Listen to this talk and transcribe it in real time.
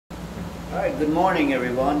All right, good morning,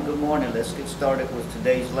 everyone. Good morning. Let's get started with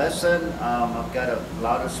today's lesson. I've got a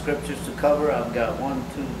lot of scriptures to cover. I've got 1,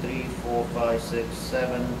 2, 3, 4, 5, 6,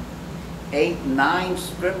 7, 8, 9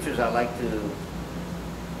 scriptures I'd like to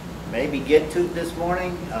maybe get to this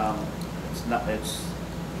morning. It's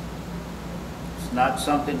not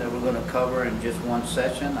something that we're going to cover in just one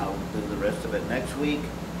session. I'll do the rest of it next week.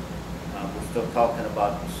 We're still talking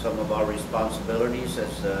about some of our responsibilities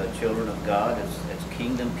as children of God, as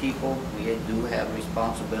kingdom people. We do have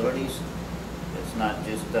responsibilities. It's not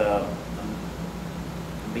just I'm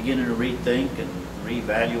beginning to rethink and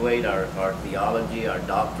reevaluate our theology, our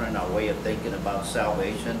doctrine, our way of thinking about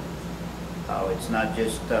salvation. It's not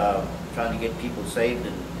just trying to get people saved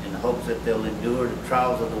in hopes that they'll endure the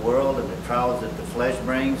trials of the world and the trials that the flesh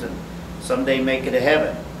brings and someday make it to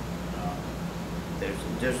heaven.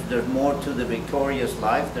 There's more to the victorious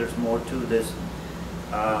life. There's more to this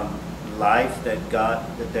life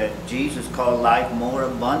that Jesus called life more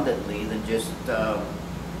abundantly than just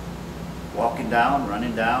walking down,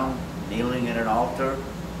 running down, kneeling at an altar,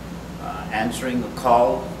 answering a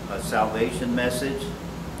call, a salvation message,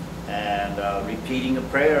 and repeating a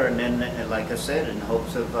prayer, and then, like I said, in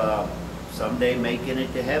hopes of someday making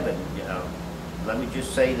it to heaven. Let me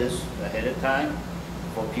just say this ahead of time,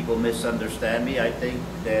 before people misunderstand me. I think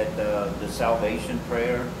that the salvation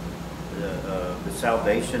prayer, the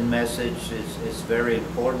salvation message is very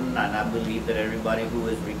important, and I believe that everybody who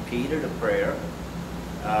has repeated a prayer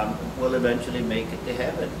will eventually make it to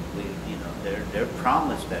heaven. They're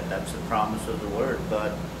promised that. That's the promise of the Word.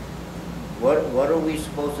 But what are we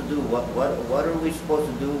supposed to do? What are we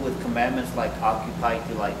supposed to do with commandments like occupy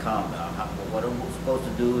till I come? What are we supposed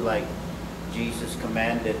to do like Jesus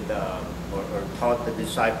commanded or taught the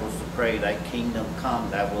disciples to pray, thy kingdom come,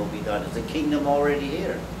 thy will be done? Is the kingdom already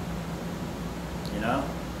here?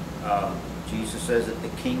 Jesus says that the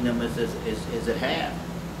kingdom is at hand.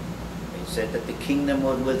 He said that the kingdom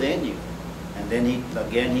was within you. And then he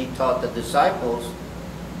taught the disciples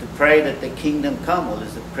to pray that the kingdom come. Well,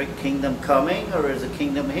 is the kingdom coming or is the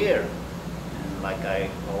kingdom here? And like I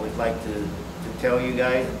always like to tell you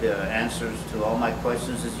guys, the answers to all my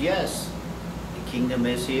questions is yes. The kingdom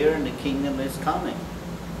is here and the kingdom is coming.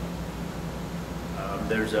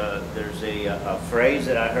 There's a phrase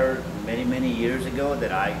that I heard many years ago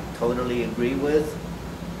that I totally agree with.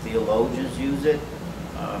 Theologians use it,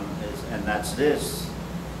 and that's this: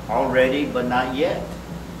 already but not yet.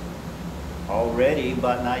 Already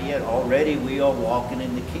but not yet. Already we are walking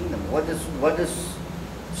in the kingdom. What does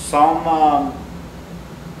Psalm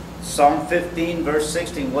 15 verse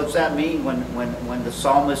 16, what's that mean when the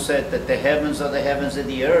psalmist said that the heavens are the heavens of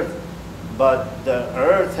the earth, but the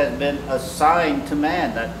earth has been assigned to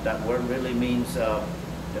man? That word really means the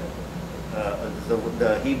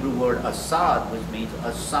Hebrew word asad, which means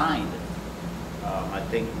assigned. I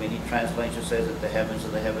think many translations says that the heavens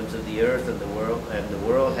are the heavens of the earth, and the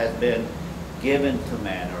world has been given to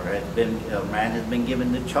man, or man has been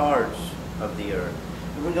given the charge of the earth.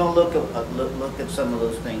 And we're going to look at some of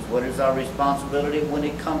those things. What is our responsibility when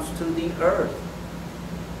it comes to the earth?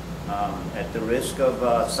 At the risk of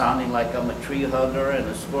sounding like I'm a tree hugger and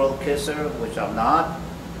a squirrel kisser, which I'm not,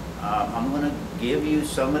 I'm going to give you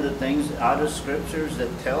some of the things out of scriptures that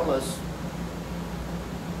tell us,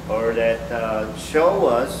 or that show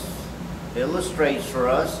us, illustrates for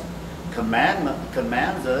us,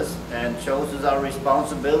 commands us, and shows us our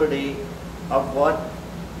responsibility of what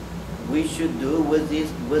we should do with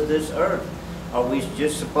this earth. Are we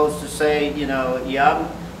just supposed to say,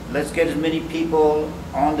 let's get as many people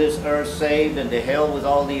on this earth saved, and to hell with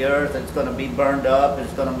all the earth, it's going to be burned up,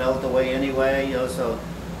 it's going to melt away anyway, so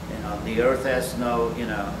the earth has no,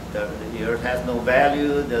 the earth has no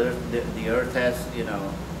value, the earth has,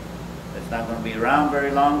 it's not going to be around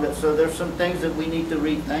very long. So there's some things that we need to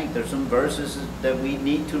rethink. There's some verses that we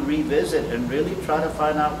need to revisit and really try to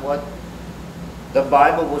find out what the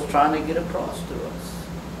Bible was trying to get across to us.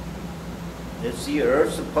 Is the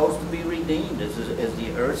earth supposed to be redeemed? Is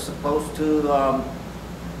the earth supposed to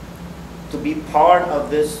be part of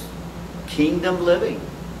this kingdom living?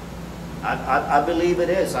 I believe it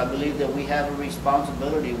is. I believe that we have a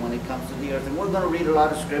responsibility when it comes to the earth. And we're going to read a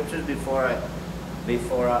lot of scriptures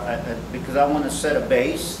because I want to set a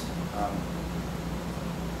base.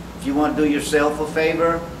 If you want to do yourself a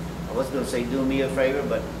favor, I was going to say do me a favor,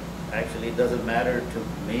 but actually it doesn't matter to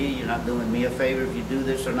me. You're not doing me a favor if you do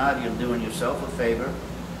this or not. You're doing yourself a favor.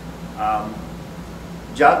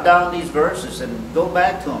 Jot down these verses and go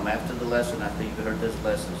back to them after the lesson. After you've heard this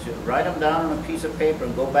lesson, write them down on a piece of paper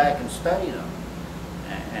and go back and study them,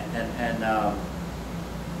 and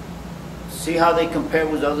see how they compare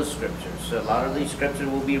with other scriptures. So a lot of these scriptures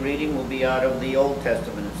we'll be reading will be out of the Old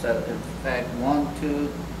Testament. In fact, 1,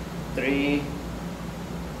 2, 3,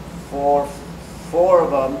 4, 4 of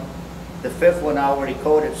them. The fifth one I already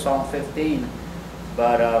quoted, Psalm 15.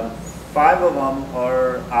 But 5 of them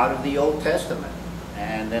are out of the Old Testament.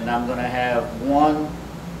 And then I'm going to have 1,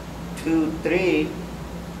 2, 3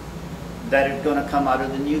 that are going to come out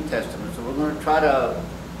of the New Testament. So we're going to try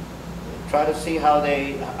to see how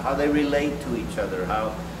they relate to each other,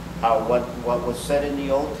 how what was said in the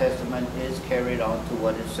Old Testament is carried on to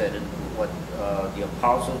what is said in what the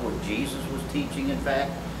apostles, what Jesus was teaching, in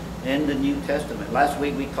fact, in the New Testament. Last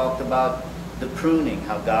week we talked about the pruning,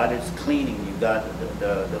 how God is cleaning. You got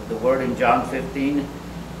the word in John 15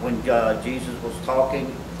 when Jesus was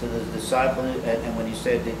talking to the disciples, and when he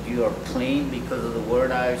said that you are clean because of the word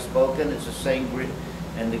I have spoken, it's the same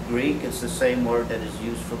in the Greek, it's the same word that is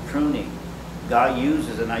used for pruning. God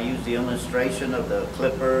uses, and I use the illustration of the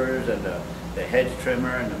clippers and the hedge trimmer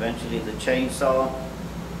and eventually the chainsaw,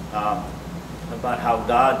 about how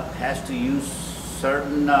God has to use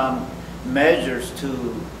certain measures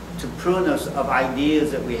to prune us of ideas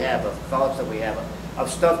that we have, of thoughts that we have, of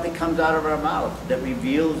stuff that comes out of our mouth that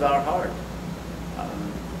reveals our heart.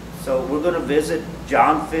 So we're going to visit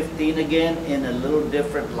John 15 again in a little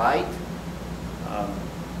different light.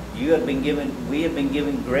 We have been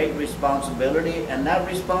given great responsibility, and that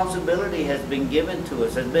responsibility has been given to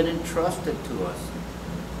us, has been entrusted to us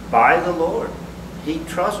by the Lord. He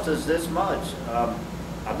trusts us this much.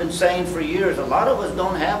 I've been saying for years, a lot of us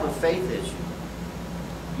don't have a faith issue.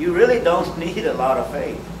 You really don't need a lot of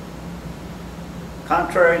faith.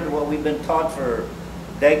 Contrary to what we've been taught for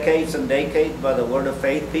decades and decades by the Word of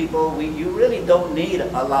Faith people, you really don't need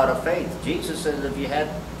a lot of faith. Jesus says if you had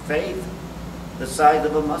faith the size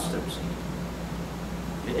of a mustard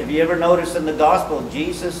seed. If you ever notice in the gospel,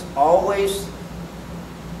 Jesus always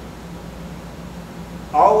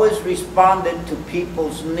responded to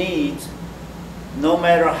people's needs, no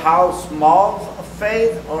matter how small a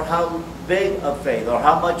faith or how big a faith or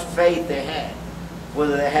how much faith they had.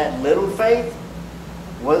 Whether they had little faith,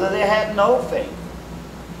 whether they had no faith.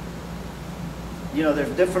 You know, there's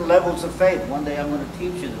different levels of faith. One day I'm going to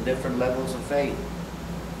teach you the different levels of faith.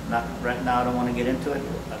 Not right now, I don't want to get into it.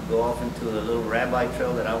 I'll go off into a little rabbi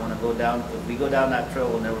trail that I want to go down. If we go down that trail,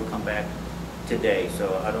 we'll never come back today.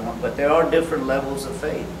 So I don't want, but there are different levels of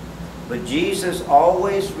faith. But Jesus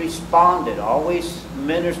always responded, always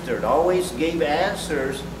ministered, always gave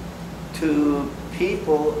answers to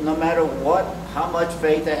people, no matter how much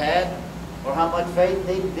faith they had or how much faith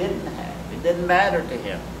they didn't have. It didn't matter to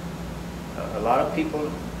him. A lot of people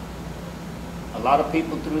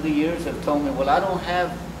through the years have told me, well, I don't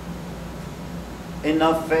have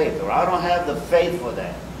enough faith, or I don't have the faith for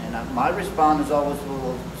that. And my response is always,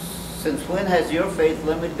 well, since when has your faith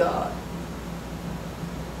limited God?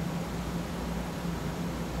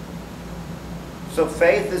 So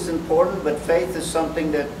faith is important, but faith is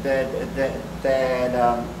something that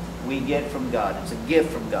we get from God. It's a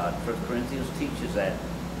gift from God. 1 Corinthians teaches that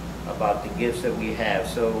about the gifts that we have.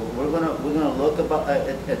 So we're gonna look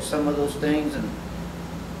at some of those things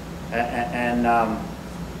and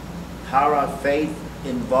how our faith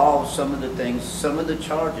involves some of the things, some of the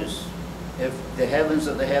charges. If the heavens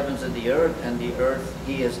are the heavens of the earth, and the earth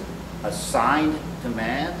He has assigned to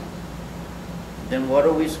man, then what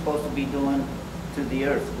are we supposed to be doing to the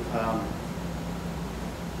earth?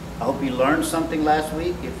 I hope you learned something last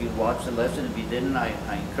week. If you watched the lesson, if you didn't, I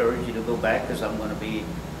encourage you to go back, because I'm going to be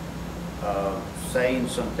saying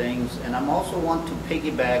some things. And I'm also want to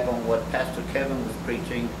piggyback on what Pastor Kevin was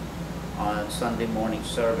preaching on Sunday morning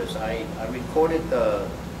service. I recorded the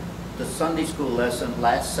Sunday school lesson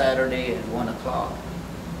last Saturday at 1 o'clock.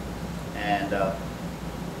 And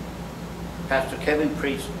Pastor Kevin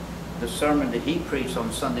preached the sermon that he preached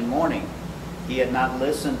on Sunday morning. He had not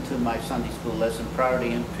listened to my Sunday school lesson prior to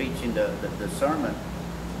him preaching the sermon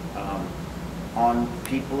on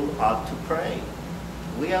people ought to pray.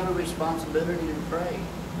 We have a responsibility to pray.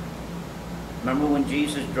 Remember when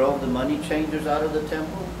Jesus drove the money changers out of the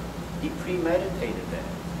temple? He premeditated that.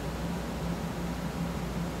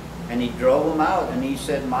 And he drove them out, and he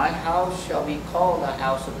said, my house shall be called a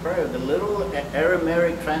house of prayer. The little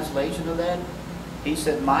Aramaic translation of that, he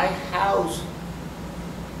said, my house,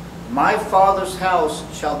 my Father's house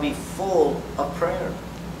shall be full of prayer.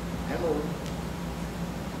 Hello.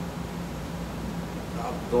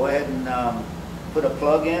 I'll go ahead and put a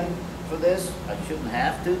plug in for this. I shouldn't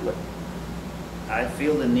have to, but I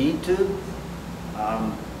feel the need to.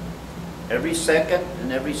 Every second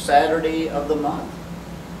and every Saturday of the month,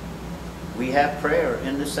 we have prayer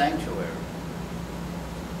in the sanctuary.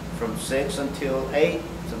 from 6 until 8.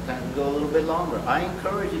 Sometimes we go a little bit longer. I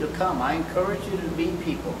encourage you to come. I encourage you to meet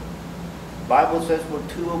people. The Bible says, where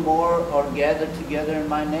 2 or more are gathered together in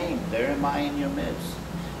my name, there am I in your midst.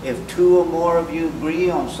 If 2 or more of you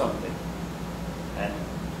agree on something, and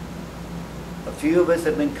a few of us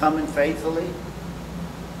have been coming faithfully,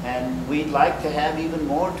 and we'd like to have even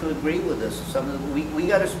more to agree with us. We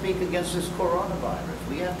got to speak against this coronavirus.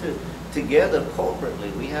 We have to, together,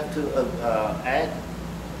 corporately, we have to add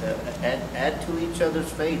to each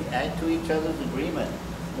other's faith, add to each other's agreement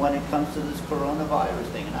when it comes to this coronavirus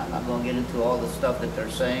thing. And I'm not going to get into all the stuff that they're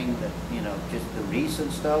saying, that, you know, just the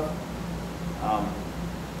recent stuff.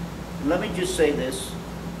 Let me just say this.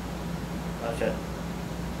 I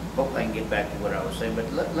hope I can get back to what I was saying,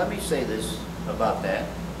 but let me say this about that.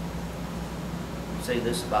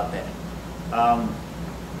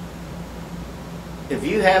 If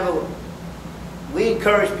you have we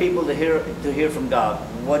encourage people to hear from God.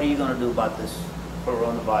 What are you going to do about this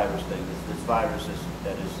coronavirus thing, this virus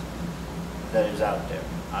that is out there?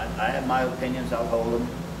 I have my opinions. I'll hold them.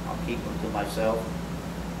 I'll keep them to myself.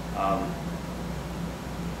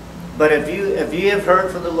 But if you have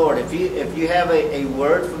heard from the Lord, if you have a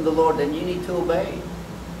word from the Lord, then you need to obey.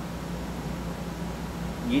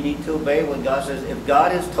 You need to obey what God says. If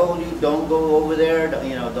God has told you don't go over there,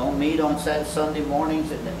 you know, don't meet on Sunday mornings,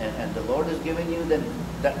 and the Lord has given you, then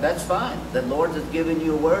that's fine. The Lord has given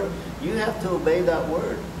you a word. You have to obey that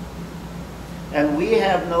word. And we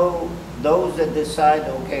have those that decide,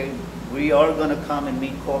 okay, we are going to come and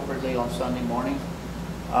meet corporately on Sunday mornings.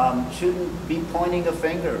 Shouldn't be pointing a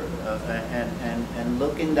finger and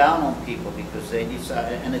looking down on people because they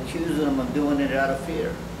decide, and accusing them of doing it out of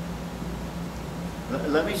fear.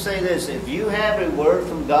 Let me say this. If you have a word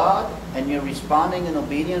from God and you're responding in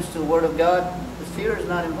obedience to the word of God, the fear is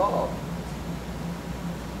not involved.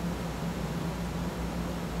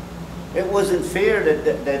 It wasn't fear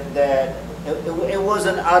it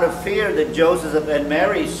wasn't out of fear that Joseph and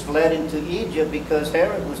Mary fled into Egypt because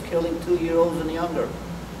Herod was killing 2-year-olds and younger.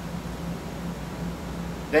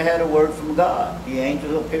 They had a word from God. The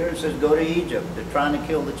angel appeared and says, go to Egypt. They're trying to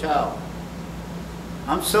kill the child.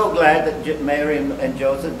 I'm so glad that Mary and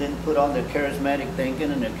Joseph didn't put on their charismatic thinking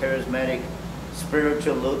and their charismatic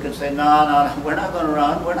spiritual look and say, no, we're not going to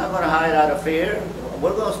run. We're not going to hide out of fear.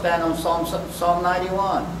 We're going to stand on Psalm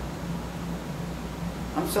 91.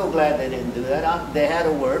 I'm so glad they didn't do that. They had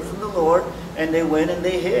a word from the Lord, and they went and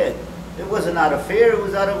they hid. It wasn't out of fear. It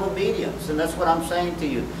was out of obedience. And that's what I'm saying to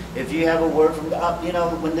you. If you have a word from God, you know,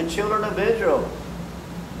 when the children of Israel,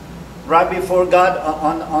 right before God,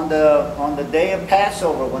 on the day of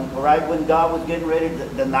Passover, right when God was getting ready,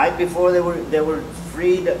 the night before they were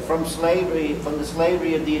freed from slavery, from the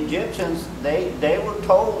slavery of the Egyptians, they were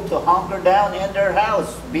told to hunker down in their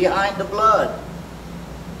house behind the blood.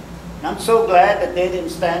 I'm so glad that they didn't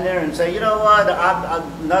stand there and say, you know what,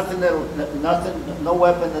 no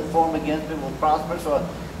weapon that form against me will prosper. So,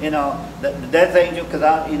 you know, the death angel, because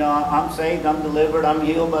I'm saved, I'm delivered, I'm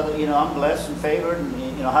healed, by I'm blessed and favored,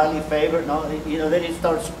 and highly favored. And then he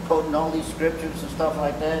starts quoting all these scriptures and stuff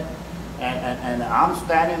like that. And I'm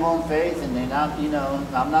standing on faith, and then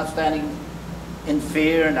I'm not standing in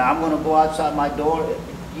fear, and I'm going to go outside my door.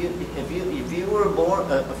 If you were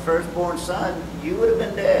a firstborn son, you would have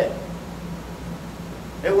been dead.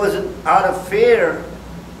 It wasn't out of fear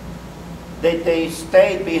that they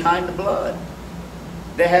stayed behind the blood.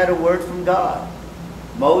 They had a word from God.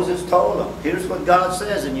 Moses told them, here's what God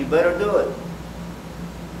says, and you better do it.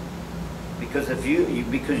 Because if you're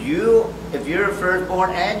a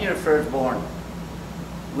firstborn and your firstborn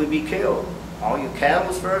would be killed. All your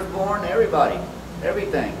cattle's firstborn, everybody,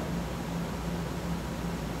 everything.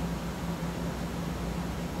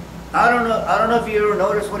 I don't know if you ever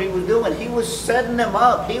noticed what he was doing. He was setting them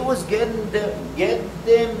up. He was getting them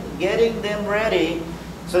ready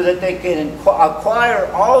so that they can acquire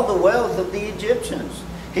all the wealth of the Egyptians.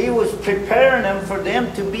 He was preparing them for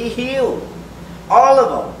them to be healed. All of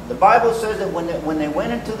them. The Bible says that when they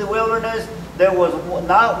went into the wilderness, there was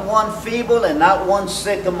not one feeble and not one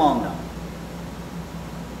sick among them.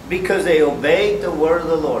 Because they obeyed the word of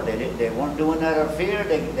the Lord. They weren't doing that out of fear.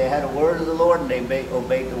 They had a word of the Lord, and they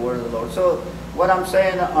obeyed the word of the Lord. So what I'm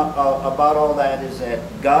saying about all that is that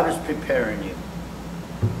God is preparing you.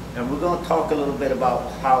 And we're going to talk a little bit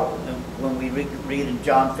about how, when we read in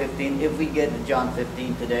John 15, if we get to John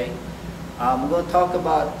 15 today, we're going to talk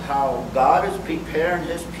about how God is preparing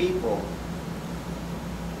His people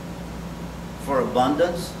for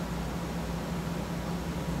abundance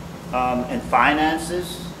and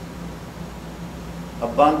finances,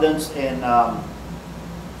 abundance in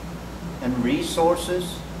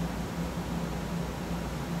resources,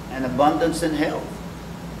 and abundance in health,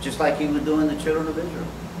 just like he was doing the children of Israel.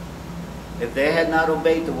 If they had not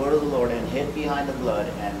obeyed the word of the Lord and hid behind the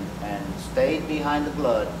blood and stayed behind the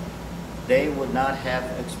blood, they would not have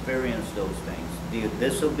experienced those things. The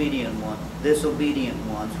disobedient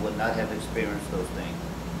ones would not have experienced those things.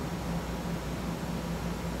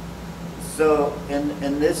 So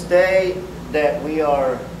in this day that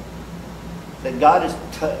that God is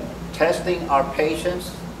testing our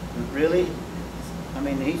patience, really, I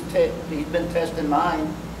mean, he's been testing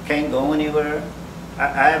mine. Can't go anywhere.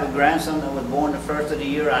 I have a grandson that was born the first of the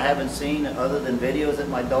year. I haven't seen other than videos that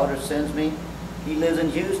my daughter sends me. He lives in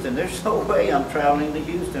Houston. There's no way I'm traveling to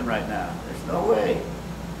Houston right now. There's no way.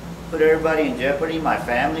 Put everybody in jeopardy, my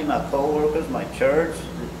family, my co-workers, my church,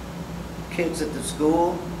 the kids at the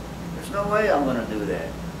school. There's no way I'm going to do that.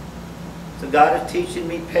 So God is teaching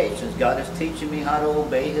me patience. God is teaching me how to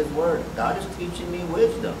obey his word. God is teaching me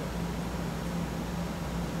wisdom.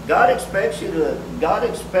 God expects you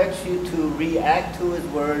to react to his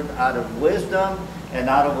word out of wisdom and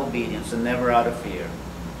out of obedience, and never out of fear.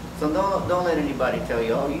 So don't let anybody tell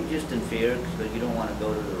you, oh, you're just in fear because you don't want to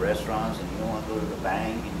go to the restaurants, and you don't want to go to the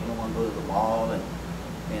bank, and you don't want to go to the mall, and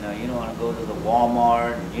you don't want to go to the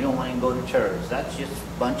Walmart, and you don't want to go to church. That's just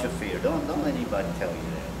a bunch of fear. Don't let anybody tell you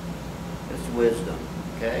that. It's wisdom,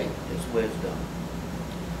 okay? It's wisdom.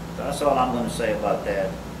 So that's all I'm going to say about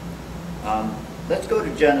that. Let's go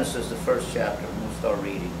to Genesis, the first chapter, and we'll start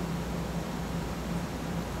reading.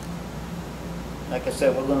 Like I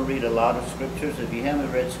said, we're going to read a lot of scriptures. If you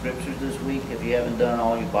haven't read scriptures this week, if you haven't done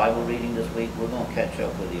all your Bible reading this week, we're going to catch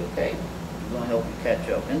up with you, okay? We're going to help you catch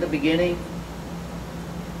up. In the beginning,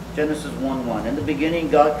 Genesis 1:1. In the beginning,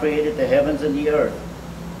 God created the heavens and the earth.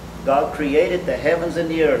 God created the heavens and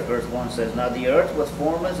the earth, verse 1 says. Now the earth was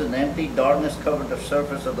formless and empty. Darkness covered the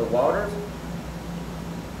surface of the waters.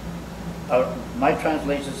 My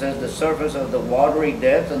translation says the surface of the watery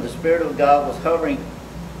depths, and the Spirit of God was hovering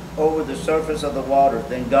over the surface of the waters.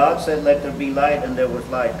 Then God said, let there be light, and there was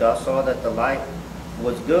light. God saw that the light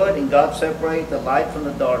was good, and God separated the light from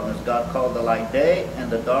the darkness. God called the light day, and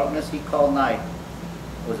the darkness he called night.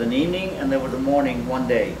 It was an evening, and there was a morning one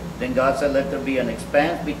day. Then God said, let there be an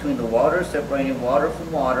expanse between the waters, separating water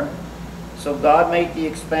from water. So God made the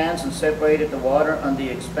expanse and separated the water on the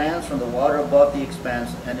expanse from the water above the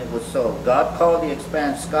expanse, and it was so. God called the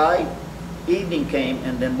expanse sky. Evening came,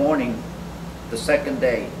 and then morning, the second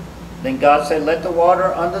day. Then God said, let the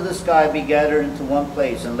water under the sky be gathered into one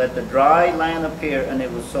place, and let the dry land appear, and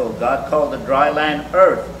it was so. God called the dry land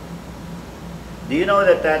earth. Do you know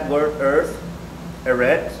that word earth,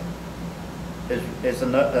 eret, is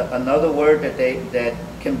another word that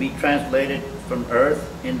can be translated from earth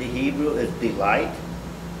in the Hebrew is delight?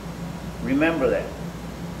 Remember that.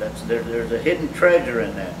 There's a hidden treasure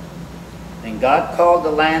in that. And God called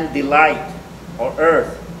the land delight, or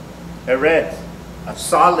earth, eret. A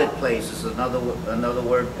solid place is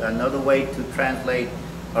another way to translate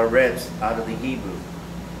eret out of the Hebrew.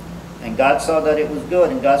 And God saw that it was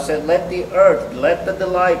good. And God said, let the earth, let the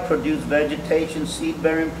delight produce vegetation,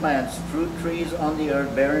 seed-bearing plants, fruit trees on the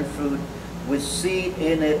earth bearing fruit, with seed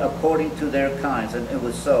in it according to their kinds. And it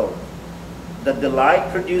was so. The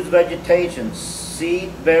delight produced vegetation,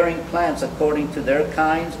 seed-bearing plants according to their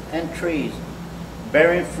kinds, and trees,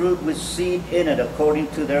 bearing fruit with seed in it according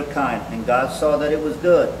to their kind. And God saw that it was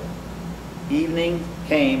good. Evening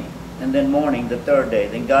came, and then morning, the third day.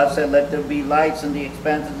 Then God said, let there be lights in the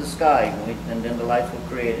expanse of the sky. And then the lights were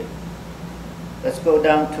created. Let's go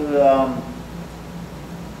down to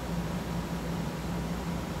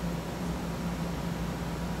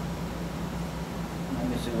let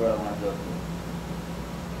me see where I want to go to.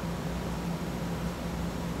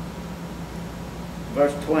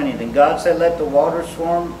 Verse 20. Then God said, let the waters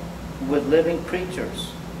swarm with living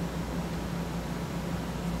creatures.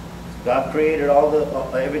 God created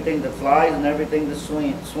everything that flies and everything that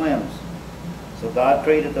swims. So God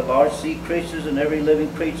created the large sea creatures and every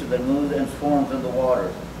living creature that moves and swarms in the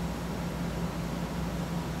waters.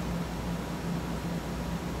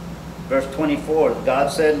 Verse 24,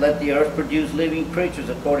 God said, let the earth produce living creatures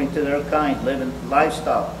according to their kind, living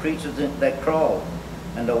livestock, creatures that crawl,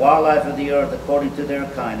 and the wildlife of the earth according to their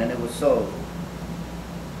kind. And it was so.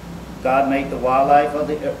 God made the wildlife of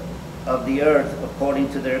the earth according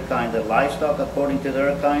to their kind, the livestock according to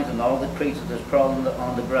their kinds, and all the creatures that crawl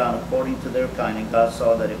on the ground according to their kind. And God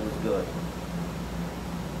saw that it was good.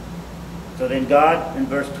 So then God, in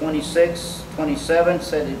verse 27,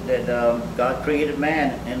 said that God created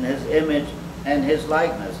man in his image and his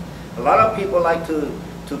likeness. A lot of people like to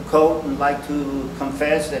quote and like to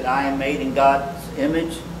confess that I am made in God's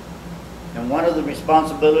image. And one of the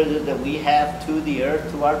responsibilities that we have to the earth,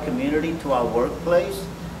 to our community, to our workplace,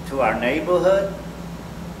 to our neighborhood,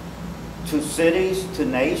 to cities, to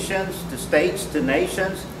nations, to states, to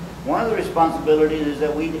nations, one of the responsibilities is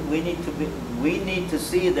that we need to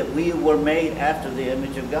see that we were made after the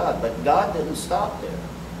image of God. But God didn't stop there.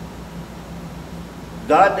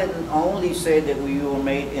 God didn't only say that we were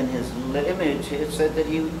made in His image. It said that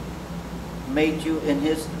He made you in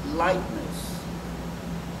His likeness.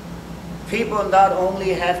 People not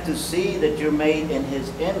only have to see that you're made in His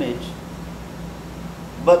image,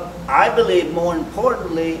 but I believe more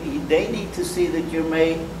importantly, they need to see that you're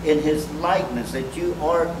made in His likeness, that you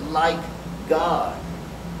are like God.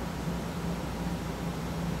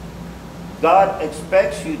 God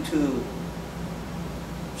expects you to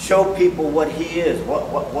show people what He is,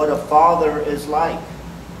 what a father is like.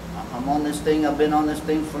 I'm on this thing, I've been on this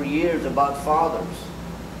thing for years about fathers.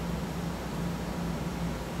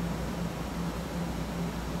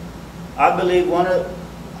 I believe one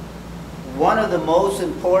of the most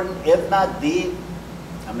important, if not the,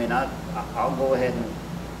 I'll go ahead and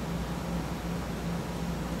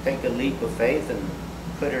take a leap of faith and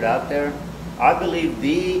put it out there. I believe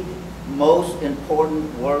the most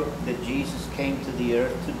important work that Jesus came to the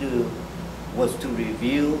earth to do was to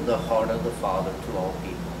reveal the heart of the Father to all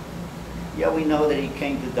people. Yeah, we know that He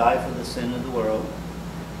came to die for the sin of the world.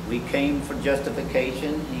 We came for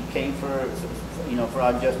justification. He came for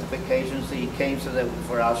our justification. So He came so that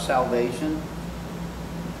for our salvation.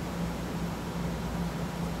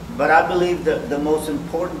 But I believe that the most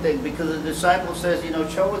important thing, because the disciple says,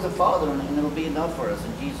 show us the Father and it'll be enough for us.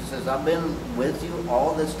 And Jesus says, I've been with you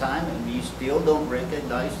all this time and you still don't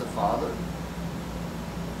recognize the Father.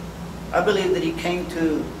 I believe that He came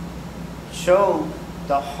to show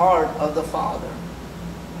the heart of the Father.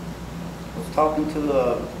 I was talking to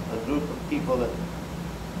a group of people that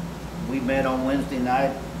we met on Wednesday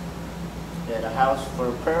night at a house for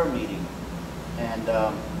a prayer meeting. And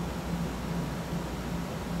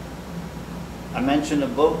I mentioned a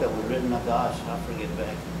book that was written, I forget,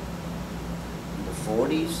 back in the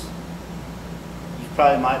 40s.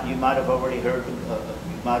 You might have already heard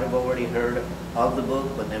of the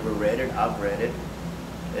book, but never read it. I've read it.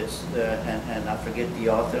 It's and I forget the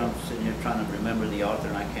author. I'm sitting here trying to remember the author,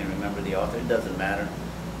 and I can't remember the author. It doesn't matter.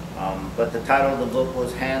 But the title of the book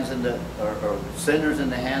was "Sinners in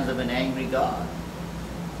the Hands of an Angry God."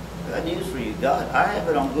 I got news for you. God, I have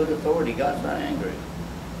it on good authority. God's not angry.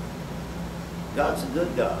 God's a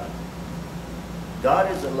good God. God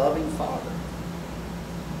is a loving Father.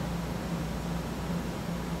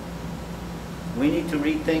 We need to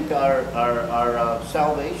rethink our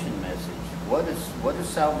salvation message. What does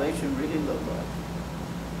salvation really look like?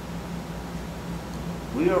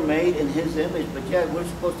 We are made in His image, but yet we're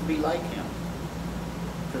supposed to be like Him,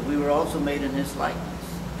 because we were also made in His likeness.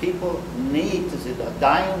 People need to see. A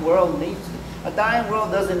dying world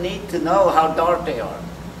doesn't need to know how dark they are,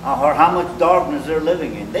 or how much darkness they're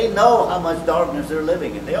living in. They know how much darkness they're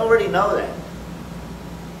living in. They already know that.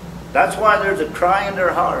 That's why there's a cry in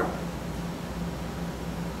their heart.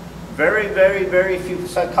 Very, very, very few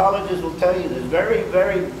psychologists will tell you there's very,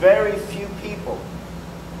 very, very few people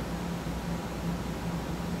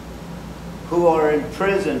who are in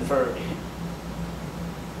prison for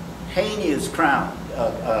heinous crimes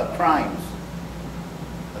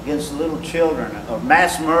against little children or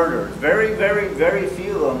mass murders. Very, very, very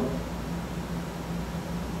few of them.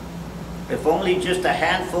 If only just a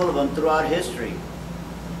handful of them throughout history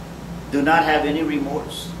do not have any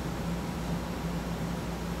remorse.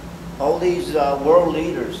 All these world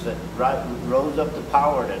leaders that rose up to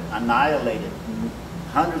power that annihilated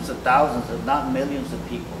hundreds of thousands, if not millions of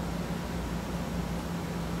people.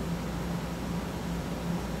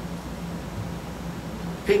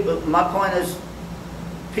 My point is,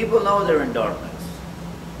 people know they're in darkness.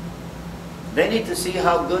 They need to see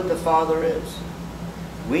how good the Father is.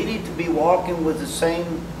 We need to be walking with the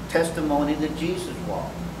same testimony that Jesus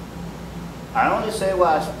walked. I only say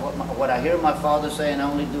what I hear my Father say, and I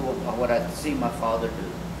only do what I see my Father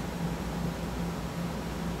do.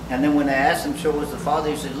 And then when I asked Him, show us the Father,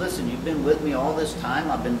 He said, listen, you've been with me all this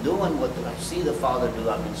time. I've been doing what I see the Father do.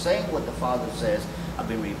 I've been saying what the Father says. I've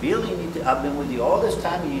been revealing you. I've been with you all this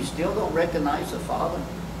time, and you still don't recognize the Father?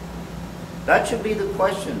 That should be the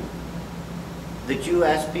question that you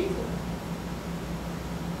ask people.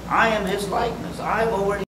 I am His likeness. I've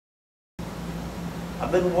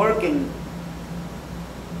been working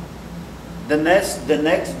the next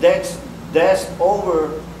desk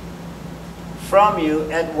over from you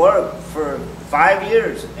at work for 5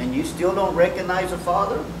 years, and you still don't recognize the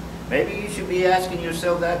Father? Maybe you should be asking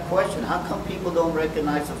yourself that question. How come people don't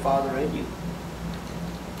recognize the Father in you?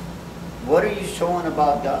 What are you showing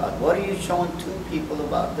about God? What are you showing to people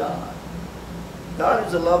about God? God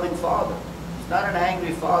is a loving Father. He's not an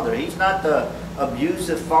angry Father. He's not the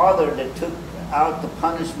abusive Father that took out the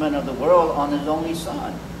punishment of the world on His only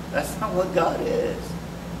Son. That's not what God is.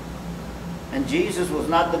 And Jesus was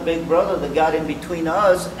not the big brother that got in between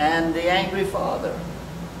us and the angry Father.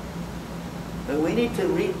 But we need to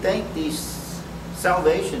rethink these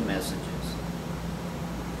salvation messages.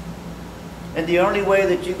 And the only way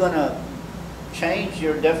that you're going to change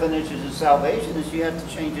your definitions of salvation is you have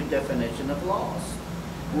to change your definition of lost.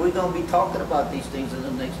 We're going to be talking about these things in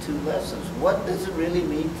the next 2 lessons. What does it really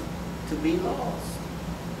mean to be lost?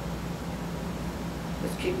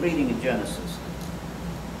 Let's keep reading in Genesis.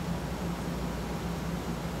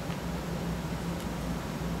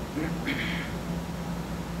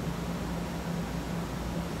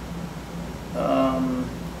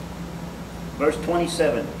 Verse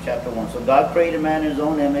 27, chapter 1. So God created man in His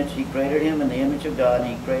own image. He created him in the image of God,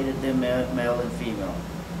 and He created them male and female.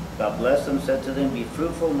 God blessed them, said to them, be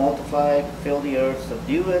fruitful, multiply, fill the earth,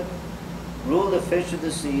 subdue it, rule the fish of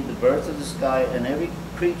the sea, the birds of the sky, and every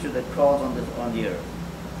creature that crawls on the earth.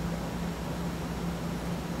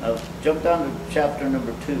 Now jump down to chapter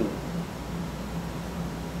number 2.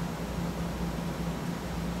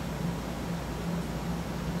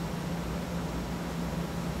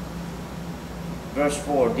 Verse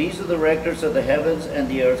 4, these are the records of the heavens and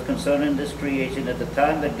the earth concerning this creation at the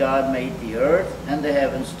time that God made the earth and the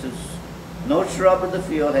heavens. No shrub of the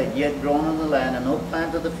field had yet grown on the land, and no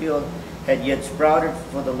plant of the field had yet sprouted,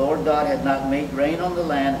 for the Lord God had not made rain on the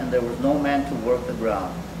land, and there was no man to work the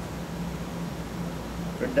ground.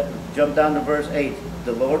 Jump down to verse 8.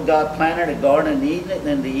 The Lord God planted a garden in Eden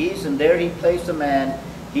in the east, and there He placed the man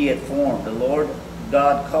He had formed. The Lord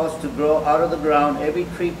God caused to grow out of the ground every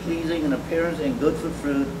tree pleasing in appearance and good for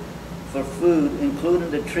food,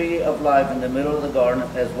 including the tree of life in the middle of the garden,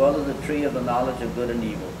 as well as the tree of the knowledge of good and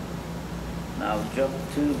evil. Now jump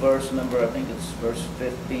to verse number, I think it's verse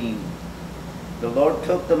 15. The Lord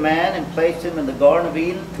took the man and placed him in the Garden of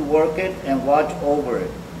Eden to work it and watch over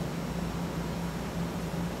it.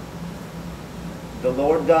 The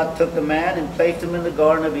Lord God took the man and placed him in the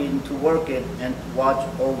Garden of Eden to work it and watch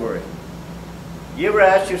over it. You ever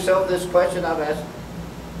ask yourself this question? I've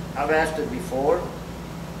asked it before.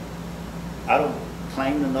 I don't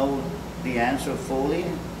claim to know the answer fully.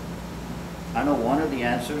 I know one of the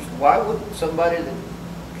answers. Why would somebody that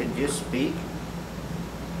can just speak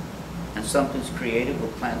and something's created will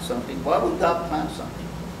plant something? Why would God plant something?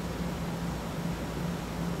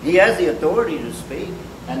 He has the authority to speak,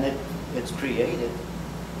 and it's created.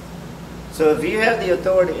 So if you have the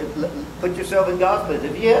authority, put yourself in God's place.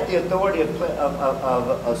 If you have the authority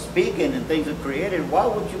of speaking and things are created, why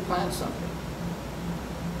would you plant something?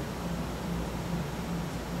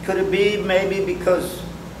 Could it be maybe because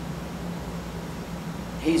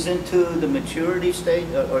He's into the maturity stage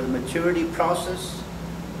or the maturity process?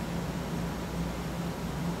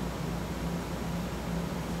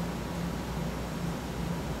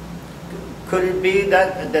 Could it be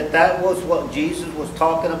that was what Jesus was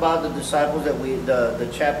talking about, the disciples that the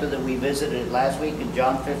chapter that we visited last week in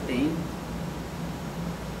John 15?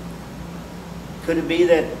 Could it be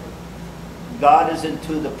that God is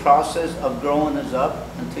into the process of growing us up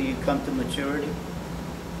until you come to maturity?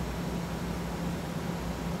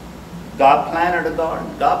 God planted a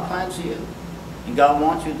garden. God plants you. And God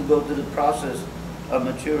wants you to go through the process of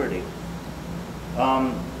maturity.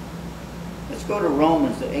 Let's go to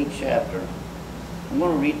Romans, the 8th chapter. I'm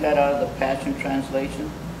going to read that out of the Passion Translation.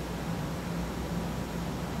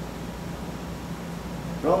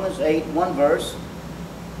 Romans 8, one verse.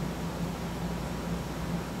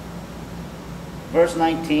 Verse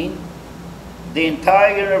 19. The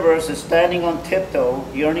entire universe is standing on tiptoe,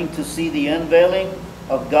 yearning to see the unveiling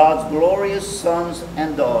of God's glorious sons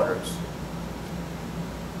and daughters.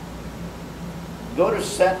 Go to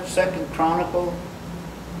 2nd Chronicle.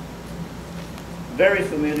 Very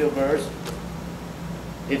familiar verse.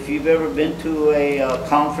 If you've ever been to a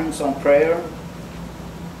conference on prayer,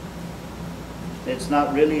 it's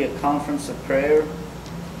not really a conference of prayer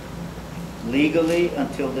legally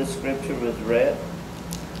until this scripture was read.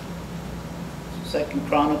 2nd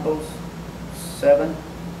Chronicles 7.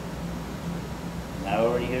 I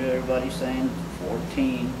already hear everybody saying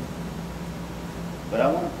 14. But I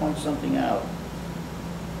want to point something out.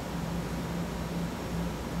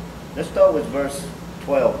 Let's start with verse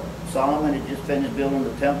 12. Solomon had just finished building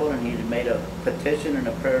the temple, and he had made a petition and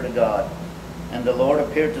a prayer to God. And the Lord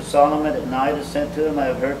appeared to Solomon at night and said to him, I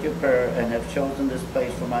have heard your prayer and have chosen this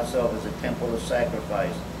place for myself as a temple of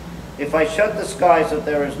sacrifice. If I shut the skies that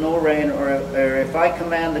there is no rain, or if I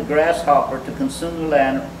command the grasshopper to consume the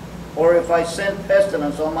land, or if I send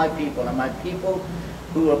pestilence on my people, and my people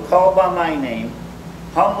who are called by my name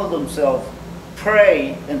humble themselves,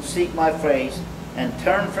 pray and seek my face, and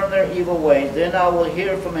turn from their evil ways, then I will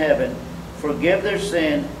hear from heaven, forgive their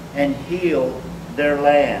sin, and heal their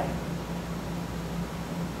land.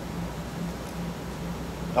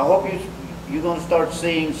 I hope you're going to start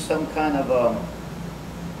seeing some kind of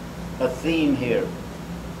a theme here.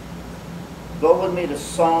 Go with me to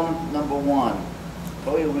Psalm number 1. I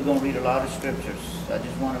told you we're going to read a lot of scriptures. I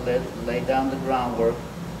just want to lay down the groundwork,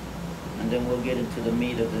 and then we'll get into the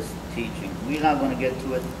meat of this teaching. We're not going to get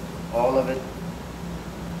to it, all of it,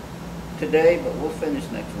 today, but we'll finish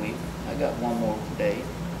next week. I got one more today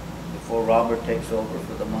before Robert takes over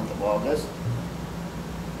for the month of August.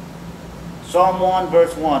 Psalm 1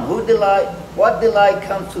 verse 1. What delight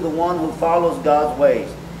comes to the one who follows God's ways?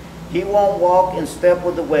 He won't walk in step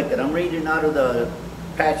with the wicked. I'm reading out of the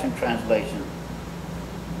Passion Translation.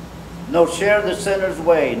 Nor share the sinner's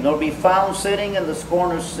way, nor be found sitting in the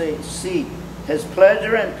scorner's seat. His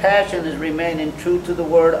pleasure and passion is remaining true to the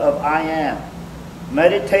word of I am,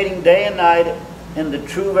 meditating day and night in the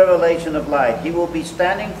true revelation of light. He will be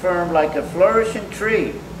standing firm like a flourishing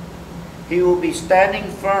tree. He will be standing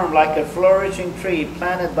firm like a flourishing tree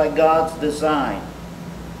planted by God's design.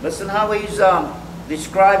 Listen how he's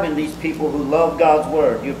describing these people who love God's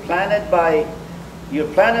word. You're planted by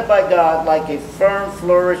God like a firm,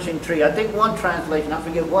 flourishing tree. I think one translation, I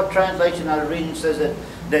forget what translation I was reading, says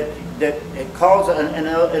that it calls, and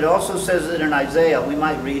it also says it in Isaiah. We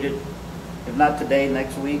might read it, if not today,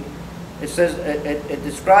 next week. It says it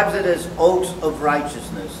describes it as oaks of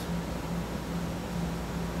righteousness.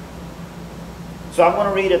 So I'm going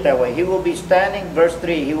to read it that way. He will be standing, verse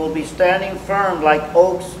 3, he will be standing firm like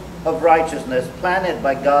oaks of righteousness, planted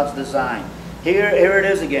by God's design. Here it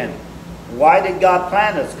is again. Why did God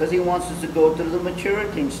plant us? Because he wants us to go through the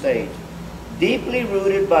maturing stage. Deeply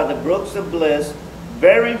rooted by the brooks of bliss,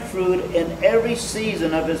 bearing fruit in every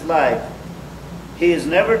season of his life. He is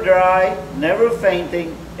never dry, never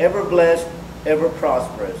fainting, ever blessed, ever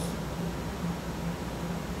prosperous.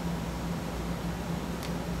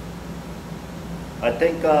 I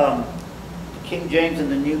think King James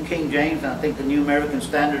and the New King James, and I think the New American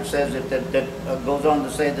Standard says that goes on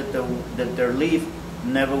to say that their leaf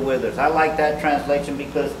never withers. I like that translation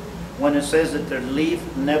because when it says that their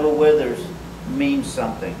leaf never withers, means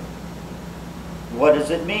something. What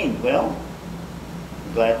does it mean? Well,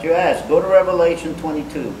 I'm glad you asked. Go to Revelation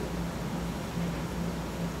 22.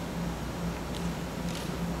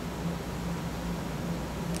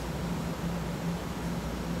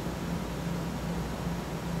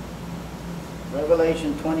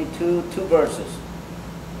 Revelation 22, 2 verses.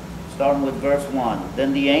 Starting with verse 1.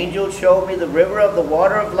 Then the angel showed me the river of the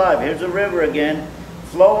water of life. Here's a river again,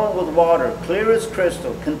 flowing with water, clear as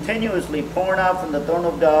crystal, continuously pouring out from the throne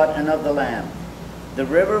of God and of the Lamb. The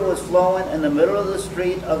river was flowing in the middle of the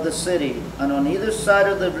street of the city, and on either side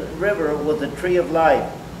of the river was the tree of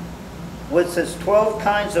life, with its 12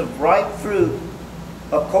 kinds of ripe fruit,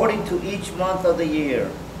 according to each month of the year.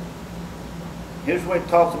 Here's where it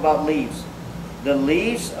talks about leaves. The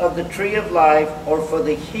leaves of the tree of life are for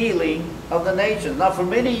the healing of the nations. Now, for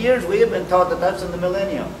many years, we have been taught that that's in the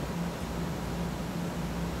millennium.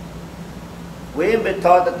 We have been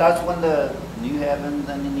taught that that's when the new heavens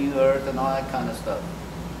and the new earth and all that kind of stuff.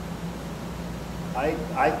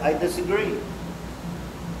 I disagree.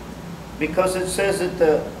 Because it says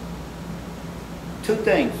that two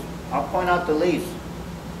things. I'll point out the leaves.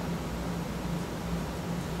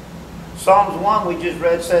 Psalms 1 we just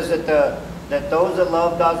read says that those that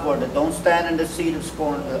love God's word, that don't stand in the seat of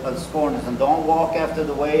scorners, and don't walk after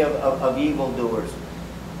the way of evildoers,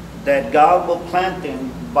 that God will plant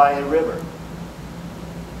them by a river,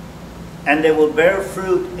 and they will bear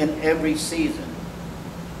fruit in every season.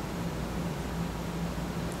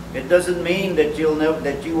 It doesn't mean that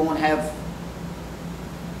you won't have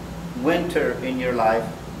winter in your life.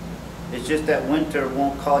 It's just that winter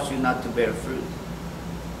won't cause you not to bear fruit.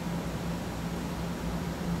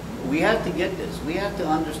 We have to get this. We have to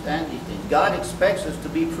understand these things. God expects us to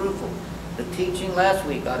be fruitful. The teaching last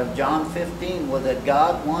week out of John 15 was that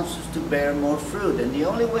God wants us to bear more fruit. And the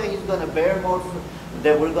only way He's going to bear more fruit,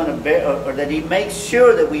 that we're going to bear, or that He makes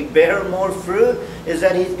sure that we bear more fruit, is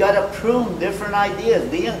that He's got to prune different ideas,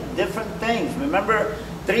 different things. Remember,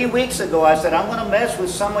 3 weeks ago I said, I'm going to mess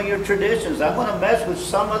with some of your traditions. I'm going to mess with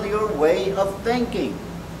some of your way of thinking.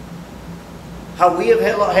 How we have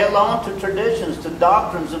held on to traditions, to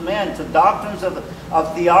doctrines of men, to doctrines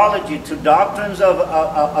of theology, to doctrines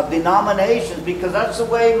of denominations, because that's the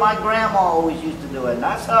way my grandma always used to do it. And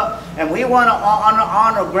that's how, and we want to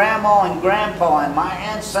honor grandma and grandpa and my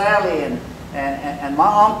Aunt Sally and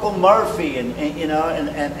my Uncle Murphy and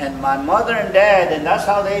my mother and dad, and that's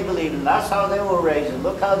how they believed, and that's how they were raised, and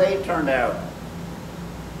look how they turned out.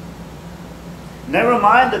 Never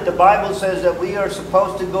mind that the Bible says that we are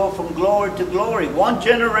supposed to go from glory to glory. One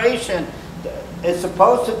generation is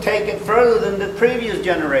supposed to take it further than the previous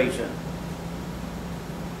generation.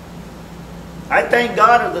 I thank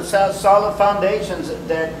God of the solid foundations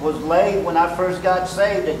that was laid when I first got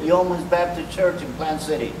saved at Yeoman's Baptist Church in Plant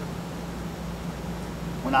City.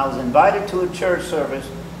 When I was invited to a church service,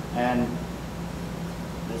 and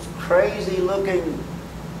this crazy looking,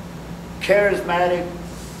 charismatic,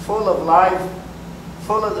 full of life,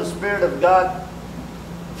 full of the Spirit of God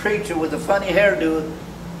preacher with a funny hairdo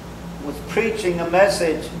was preaching a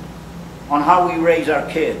message on how we raise our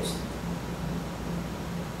kids.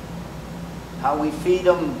 How we feed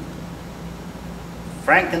them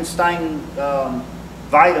Frankenstein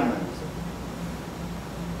vitamins.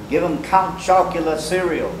 Give them Count Chocula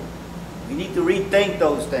cereal. We need to rethink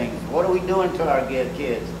those things. What are we doing to our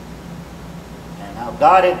kids? And how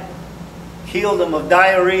God had healed them of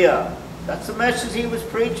diarrhea. That's the message he was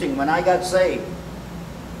preaching when I got saved.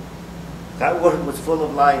 That word was full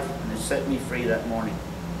of life, and it set me free that morning.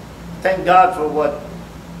 Thank God for what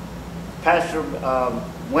Pastor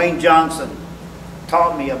Wayne Johnson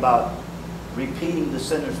taught me about repeating the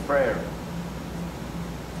sinner's prayer.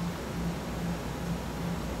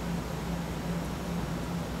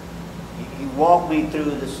 He walked me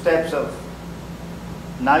through the steps of,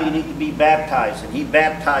 now you need to be baptized, and he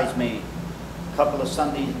baptized me a couple of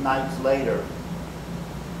Sunday nights later.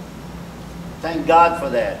 Thank God for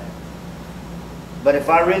that. But if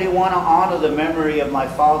I really want to honor the memory of my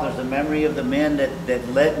fathers, the memory of the men that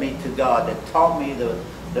led me to God, that taught me the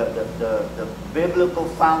biblical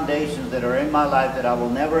foundations that are in my life that I will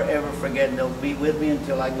never ever forget, and they'll be with me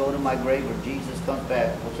until I go to my grave or Jesus comes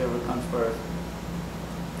back, whichever comes first.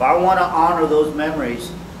 If I want to honor those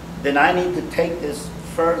memories, then I need to take this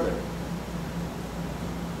further.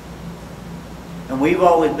 And we've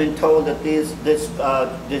always been told that this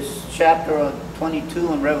chapter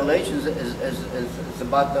 22 in Revelations is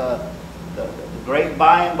about the great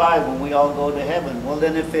by and by when we all go to heaven. Well,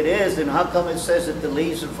 then if it is, then how come it says that the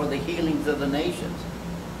leaves are for the healings of the nations?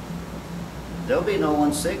 There'll be no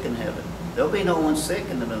one sick in heaven. There'll be no one sick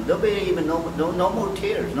in the middle. There'll be even no more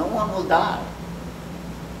tears. No one will die.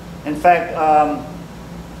 In fact,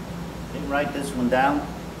 didn't write this one down.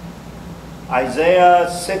 Isaiah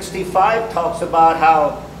 65 talks about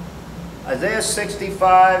how Isaiah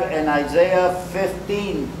 65 and Isaiah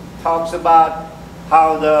 15 talks about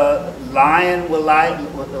how the lion will lie.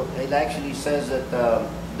 It actually says that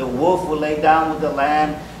the wolf will lay down with the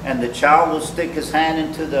lamb, and the child will stick his hand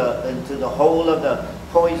into the hole of the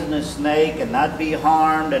poisonous snake and not be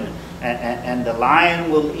harmed, and the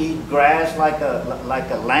lion will eat grass like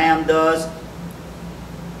a lamb does.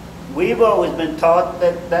 We've always been taught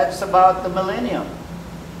that that's about the millennium.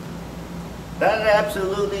 That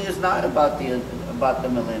absolutely is not about the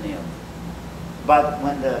millennium. But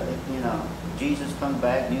when Jesus comes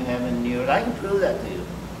back, new heaven, new earth, I can prove that to you.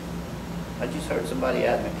 I just heard somebody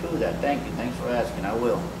ask me, prove that. Thank you. Thanks for asking. I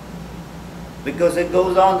will. Because it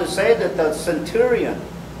goes on to say that the centurion,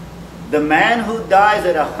 the man who dies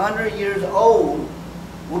at 100 years old,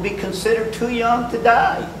 will be considered too young to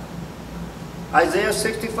die. Isaiah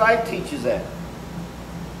 65 teaches that.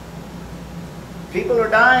 People are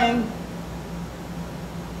dying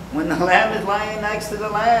when the lamb is lying next to the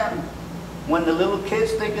lamb. When the little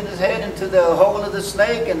kid's sticking his head into the hole of the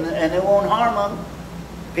snake and it won't harm them.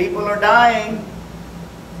 People are dying.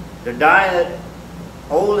 They're dying at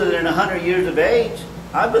older than 100 years of age.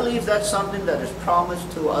 I believe that's something that is promised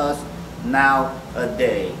to us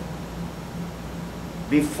nowadays.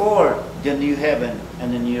 Before the new heaven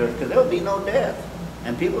and the new earth, because there will be no death.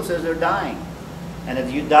 And people says they're dying. And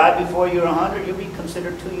if you die before you're 100, you'll be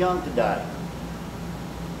considered too young to die.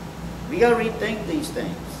 We got to rethink these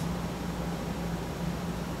things.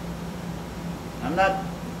 I'm not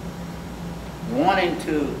wanting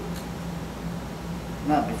to...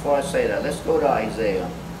 No, before I say that, let's go to Isaiah.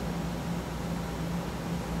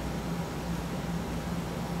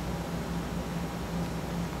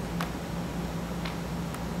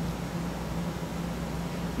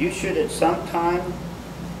 You should at some time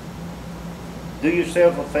do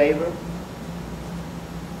yourself a favor.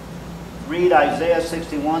 Read Isaiah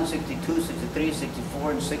 61, 62, 63,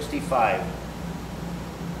 64, and 65.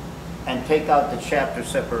 and take out the chapter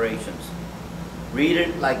separations. Read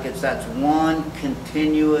it like that's one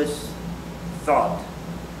continuous thought,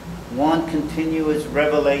 one continuous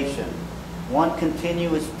revelation, one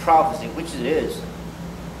continuous prophecy, which it is,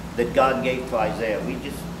 that God gave to Isaiah. We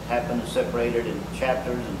just happen to separate it in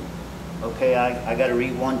chapters. And okay, I got to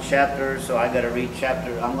read one chapter, so I got to read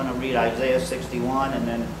I'm going to read Isaiah 61, and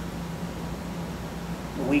then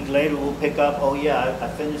a week later we'll pick up, oh yeah, I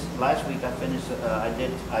finished, last week I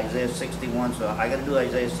did Isaiah 61, so I got to do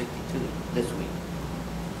Isaiah 62 this week.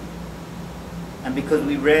 And because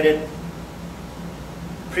we read it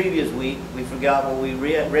previous week, we forgot what we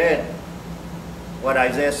read what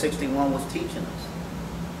Isaiah 61 was teaching us.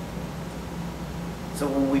 So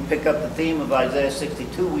when we pick up the theme of Isaiah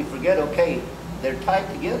 62, we forget, okay, they're tied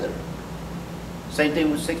together. Same thing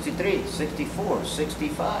with 63, 64,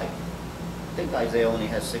 65. I think Isaiah only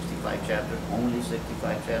has 65 chapters, only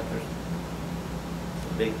 65 chapters.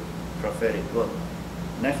 It's a big prophetic book.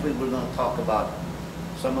 Next week we're going to talk about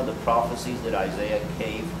some of the prophecies that Isaiah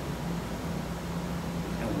gave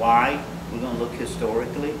and why. We're going to look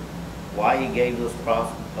historically, why he gave those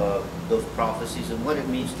prophecies and what it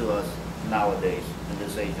means to us nowadays in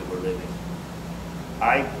this age that we're living.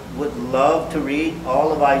 I would love to read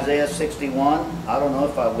all of Isaiah 61. I don't know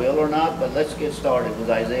if I will or not, but let's get started with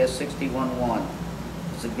Isaiah 61:1.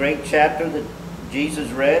 It's a great chapter that Jesus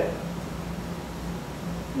read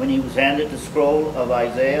when he was handed the scroll of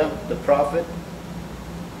Isaiah the prophet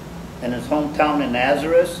in his hometown in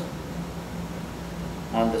Nazareth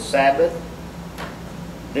on the Sabbath.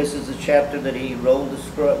 This is the chapter that he rolled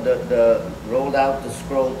out the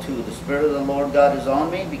scroll to. The Spirit of the Lord God is on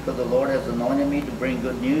me, because the Lord has anointed me to bring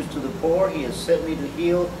good news to the poor. He has sent me to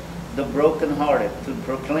heal the brokenhearted, to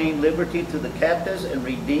proclaim liberty to the captives and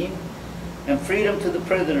redeem and freedom to the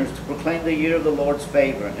prisoners, to proclaim the year of the Lord's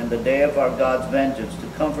favor and the day of our God's vengeance, to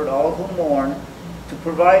comfort all who mourn, to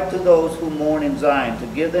provide to those who mourn in Zion, to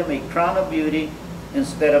give them a crown of beauty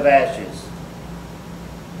instead of ashes,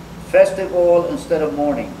 festive oil instead of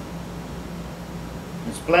mourning,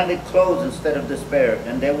 and splendid clothes instead of despair.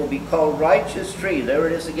 And they will be called righteous tree. There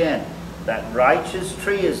it is again. That righteous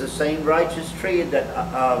tree is the same righteous tree that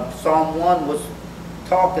Psalm 1 was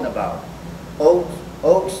talking about.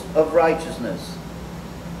 Oaks of righteousness.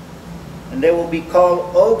 And they will be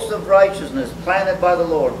called oaks of righteousness, planted by the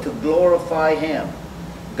Lord to glorify Him.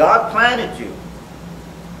 God planted you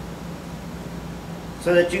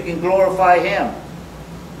so that you can glorify Him.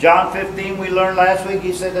 John 15, we learned last week,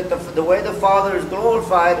 he said that the way the Father is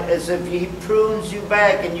glorified is if He prunes you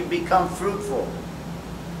back and you become fruitful.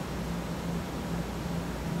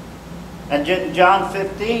 And John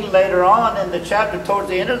 15, later on in the chapter, towards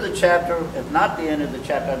the end of the chapter, if not the end of the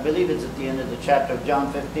chapter, I believe it's at the end of the chapter of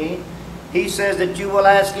John 15, he says that you will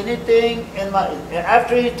ask anything in my...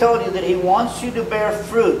 After he told you that he wants you to bear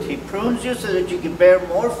fruit, he prunes you so that you can bear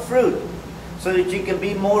more fruit, so that you can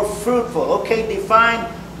be more fruitful. Okay,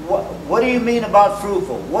 define... What do you mean about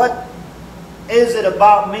fruitful? What is it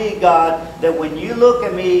about me, God, that when you look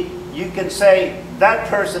at me, you can say, that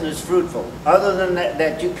person is fruitful? Other than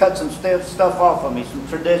that you cut some stuff off of me, some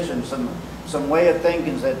traditions, some way of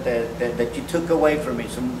thinking that you took away from me,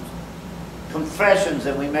 some confessions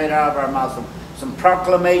that we made out of our mouth, some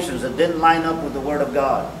proclamations that didn't line up with the Word of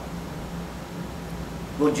God.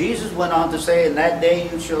 Well, Jesus went on to say, in that day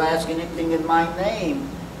you shall ask anything in my name,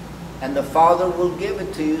 and the Father will give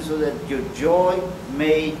it to you, so that your joy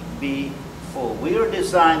may be full. We are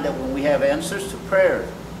designed that when we have answers to prayer,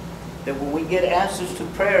 that when we get answers to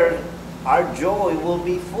prayer, our joy will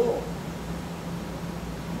be full.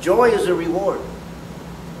 Joy is a reward.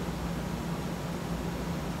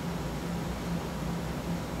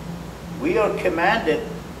 We are commanded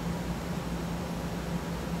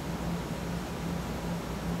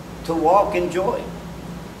to walk in joy.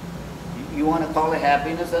 You want to call it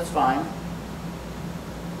happiness, that's fine.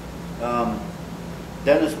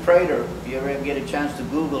 Dennis Prater, if you ever get a chance to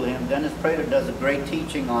Google him, Dennis Prater does a great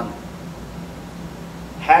teaching on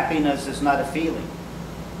happiness is not a feeling.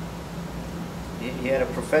 He had a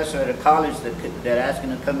professor at a college that asked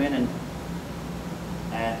him to come in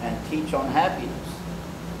and teach on happiness.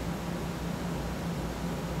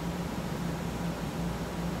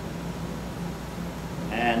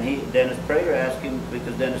 And Dennis Prater asked him,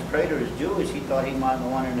 because Dennis Prater is Jewish, he thought he might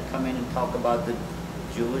want him to come in and talk about the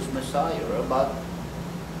Jewish Messiah or about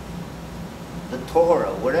the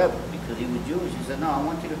Torah, whatever, because he was Jewish. He said, no, I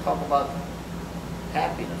want you to talk about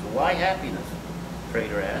happiness. Why happiness?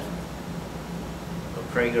 Prater asked. But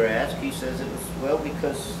Prager asked, he says it was, well,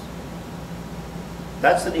 because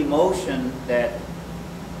that's an emotion that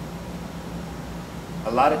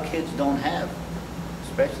a lot of kids don't have,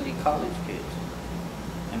 especially college kids.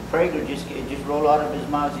 And Prager just rolled out of his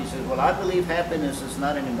mouth. He says, well, I believe happiness is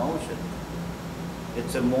not an emotion.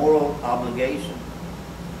 It's a moral obligation.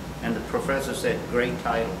 And the professor said, great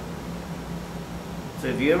title. So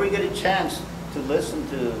if you ever get a chance to listen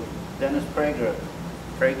to Dennis Prager,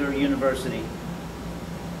 Prager University,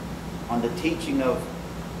 on the teaching of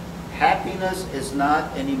happiness is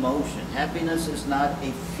not an emotion. Happiness is not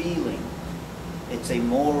a feeling. It's a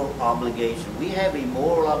moral obligation. We have a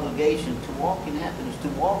moral obligation to walk in happiness, to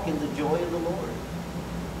walk in the joy of the Lord.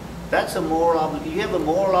 That's a moral obligation. You have a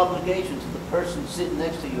moral obligation to the person sitting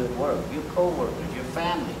next to you at work, your co-workers, your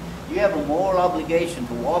family. You have a moral obligation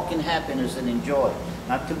to walk in happiness and in joy.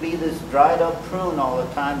 Not to be this dried up prune all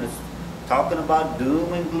the time that's talking about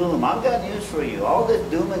doom and gloom. I've got news for you. All this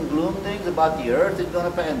doom and gloom things about the earth is going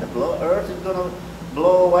to pass and the earth is going to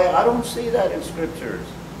blow away. I don't see that in scriptures.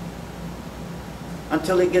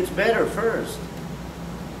 Until it gets better first.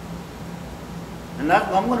 And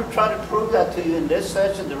I'm going to try to prove that to you in this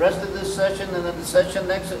session, the rest of this session, and then the session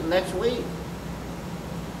next week.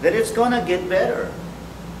 That it's going to get better.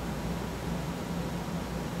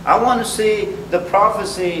 I want to see the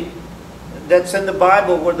prophecy that's in the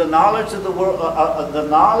Bible where the knowledge of the world, the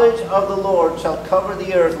knowledge of the Lord shall cover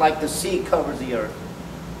the earth like the sea covers the earth.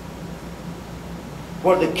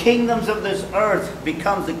 Where the kingdoms of this earth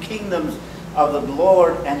becomes the kingdoms of the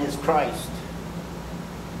Lord and His Christ.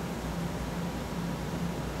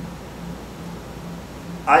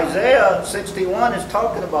 Isaiah 61 is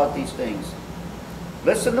talking about these things.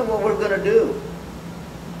 Listen to what we're going to do.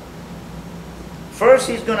 First,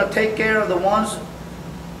 He's going to take care of the ones.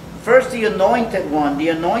 First, the anointed one, the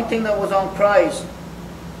anointing that was on Christ,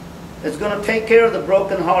 is going to take care of the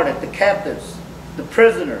brokenhearted, the captives, the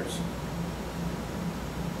prisoners,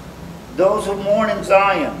 those who mourn in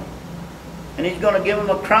Zion. And He's going to give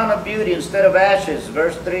them a crown of beauty instead of ashes,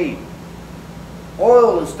 verse 3.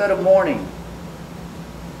 Oil instead of mourning.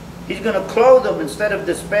 He's going to clothe them instead of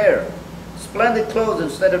despair. Splendid clothes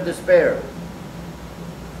instead of despair.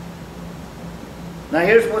 Now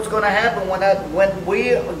here's what's going to happen when we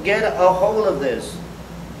get a hold of this.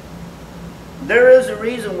 There is a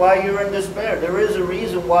reason why you're in despair. There is a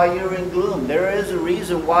reason why you're in gloom. There is a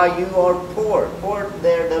reason why you are poor. Poor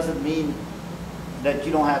there doesn't mean that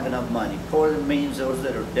you don't have enough money. Poor means those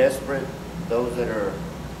that are desperate, those that are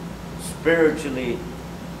spiritually,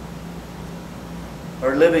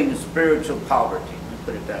 or living in spiritual poverty. Let me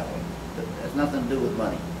put it that way. It has nothing to do with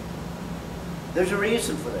money. There's a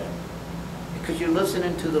reason for that. Because you're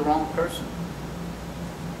listening to the wrong person.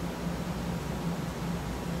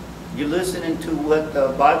 You're listening to what the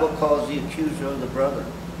Bible calls the accuser of the brother.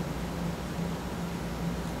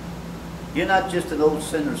 You're not just an old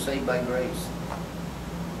sinner saved by grace.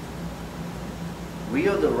 We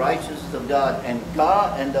are the righteousness of God. And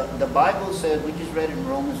God, and the Bible says, we just read in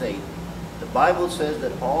Romans 8, the Bible says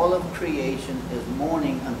that all of creation is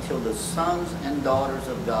mourning until the sons and daughters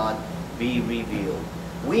of God be revealed.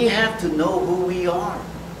 We have to know who we are.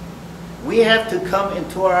 We have to come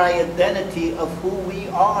into our identity of who we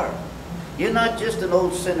are. You're not just an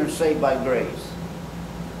old sinner saved by grace.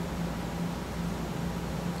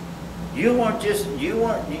 You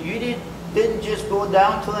didn't just go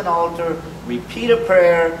down to an altar, repeat a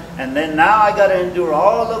prayer, and then now I got to endure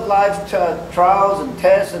all of life's trials and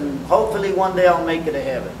tests, and hopefully one day I'll make it to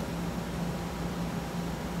heaven.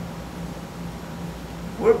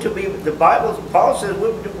 We're to be, the Bible, Paul says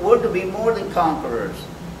we're to be more than conquerors.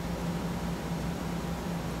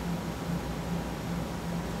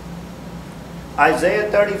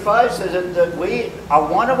 Isaiah 35 says that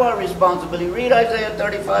one of our responsibilities, read Isaiah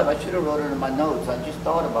 35, I should have wrote it in my notes, I just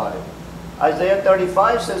thought about it. Isaiah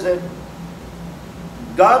 35 says that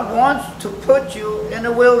God wants to put you in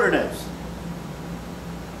the wilderness.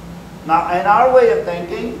 Now, in our way of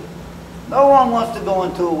thinking, no one wants to go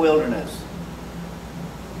into a wilderness.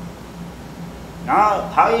 Now,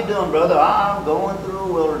 how you doing, brother? I'm going through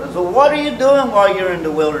a wilderness. So what are you doing while you're in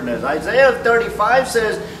the wilderness? Isaiah 35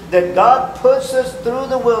 says that God puts us through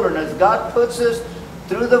the wilderness. God puts us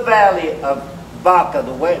through the valley of Baca,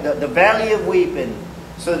 the valley of weeping,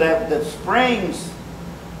 so that the springs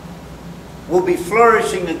will be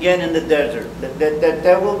flourishing again in the desert. That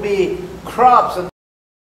there will be crops and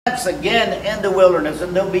plants again in the wilderness,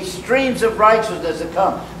 and there'll be streams of righteousness that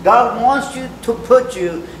come. God wants you to put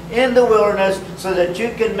you in the wilderness so that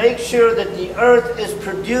you can make sure that the earth is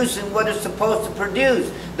producing what it's supposed to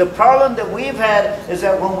produce. The problem that we've had is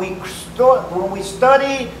that when we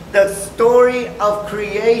study the story of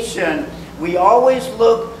creation, we always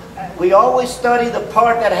study the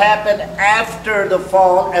part that happened after the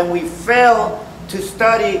fall, and we fail to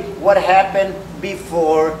study what happened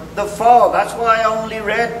before the fall. That's why I only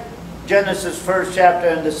read Genesis first chapter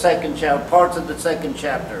and the second chapter, parts of the second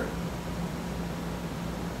chapter.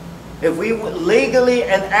 If we legally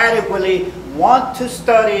and adequately want to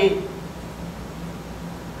study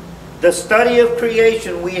the study of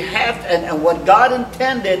creation, we have to, and what God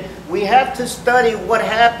intended, we have to study what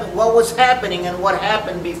happened, what was happening and what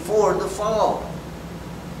happened before the fall.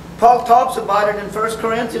 Paul talks about it in 1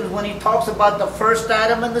 Corinthians when he talks about the first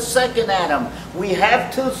Adam and the second Adam. We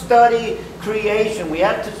have to study creation. We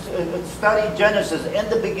have to study Genesis. In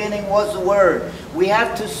the beginning was the Word. We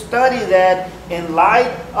have to study that in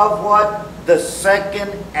light of what the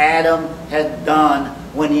second Adam had done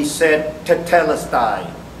when he said tetelestai.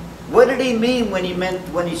 What did he mean when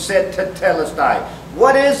he said tetelestai?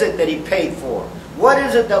 What is it that he paid for? What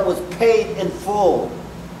is it that was paid in full?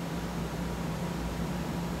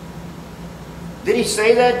 Did he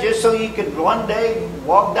say that just so you could one day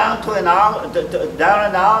walk down to an aisle,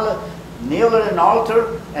 kneel at an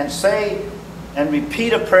altar, and say and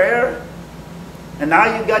repeat a prayer? And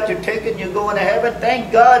now you got your ticket and you're going to heaven?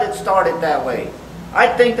 Thank God it started that way. I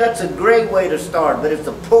think that's a great way to start, but it's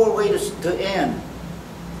a poor way to end.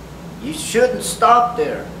 You shouldn't stop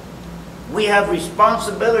there. We have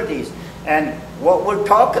responsibilities. And what we're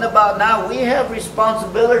talking about now, we have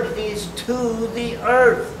responsibilities to the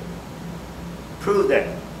earth. Prove that.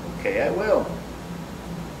 Okay, I will.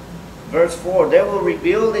 Verse 4, they will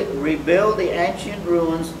rebuild the ancient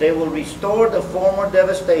ruins. They will restore the former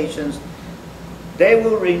devastations. They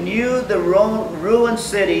will renew the ruined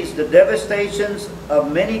cities, the devastations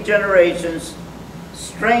of many generations.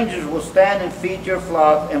 Strangers will stand and feed your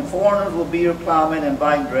flock, and foreigners will be your plowmen and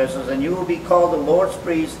vine dressers, and you will be called the Lord's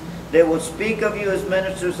priests. They will speak of you as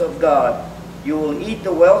ministers of God. You will eat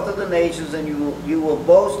the wealth of the nations, and you will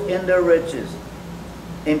boast in their riches.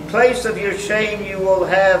 In place of your shame, you will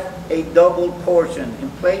have a double portion.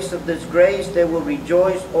 In place of disgrace, they will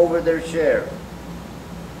rejoice over their share.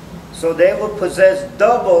 So they will possess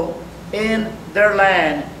double in their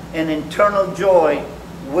land, and eternal joy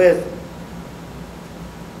will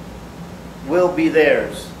be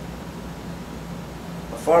theirs.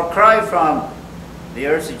 A far cry from the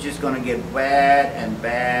earth is just going to get bad and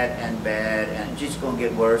bad and bad, and it's just going to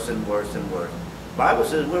get worse and worse and worse. The Bible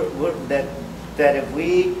says that if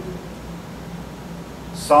we,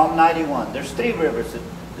 Psalm 91, there's 3 rivers,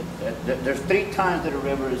 there's 3 times that a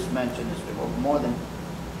river is mentioned,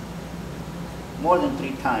 more than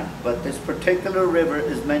 3 times, but this particular river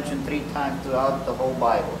is mentioned 3 times throughout the whole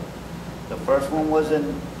Bible. The first one was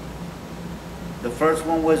in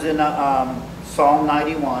Psalm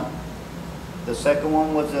 91. The second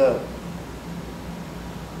one was the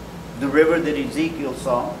river that Ezekiel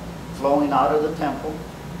saw flowing out of the temple.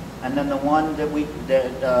 And then the one that we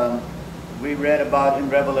read about in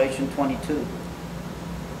Revelation 22.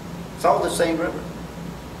 It's all the same river.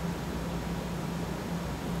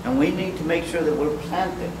 And we need to make sure that we're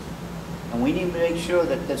planted. And we need to make sure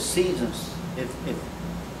that the seasons, if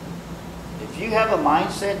you have a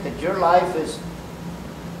mindset that your life is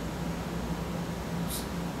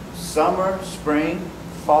summer, spring,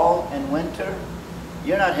 fall, and winter,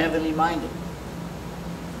 you're not heavenly minded.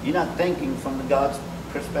 You're not thinking from the God's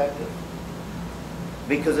perspective.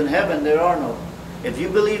 Because in heaven there are no, if you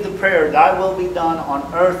believe the prayer, thy will be done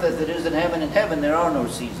on earth as it is in heaven there are no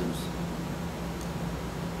seasons.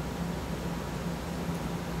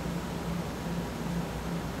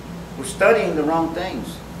 We're studying the wrong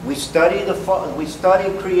things. We study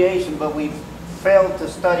creation, but we've failed to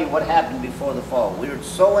study what happened before the fall. We're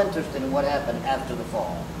so interested in what happened after the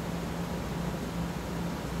fall.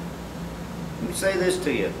 Let me say this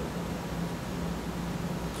to you.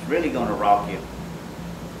 It's really going to rock you.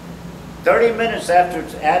 30 minutes after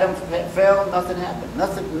Adam fell, nothing happened.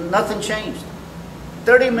 Nothing changed.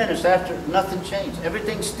 30 minutes after, nothing changed.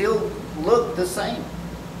 Everything still looked the same.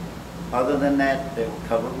 Other than that, they were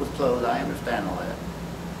covered with clothes. I understand all that.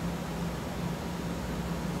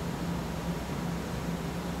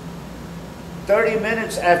 "30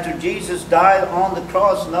 minutes after Jesus died on the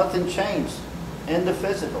cross, nothing changed in the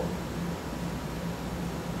physical.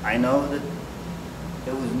 I know that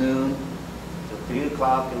it was noon, till 3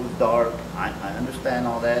 o'clock, it was dark. I understand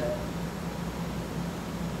all that.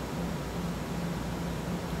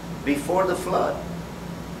 Before the flood,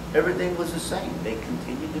 everything was the same. They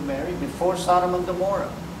continued to marry. Before Sodom and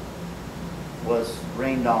Gomorrah was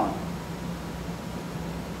rained on,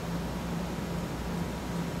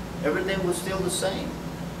 everything was still the same.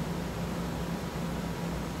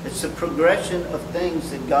 It's a progression of things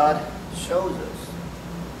that God shows us.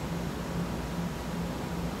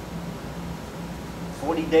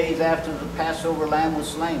 40 days after the Passover lamb was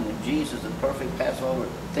slain, when Jesus, the perfect Passover,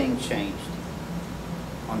 things changed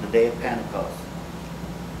on the day of Pentecost.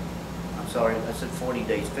 I'm sorry, I said 40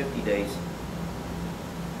 days, 50 days.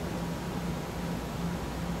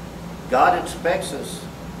 God expects us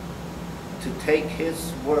to take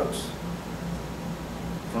His works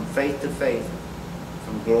from faith to faith,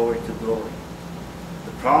 from glory to glory.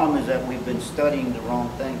 The problem is that we've been studying the wrong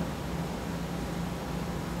thing.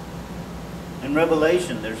 In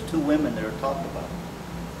Revelation, there's two women that are talked about.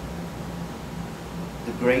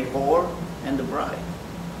 The great whore and the bride.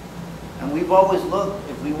 And we've always looked,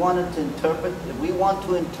 if we want to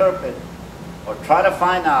interpret or try to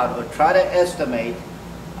find out or try to estimate,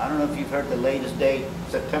 I don't know if you've heard the latest date,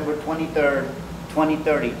 September 23rd,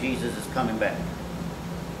 2030, Jesus is coming back.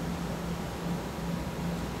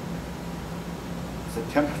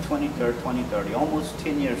 September 23rd, 2030, almost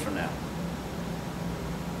 10 years from now.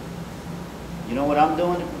 You know what I'm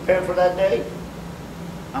doing to prepare for that day?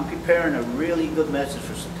 I'm preparing a really good message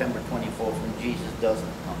for September 24th when Jesus doesn't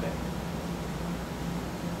come back.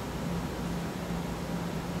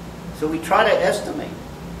 So we try to estimate.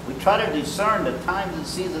 We try to discern the times and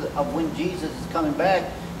seasons of when Jesus is coming back,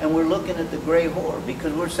 and we're looking at the gray whore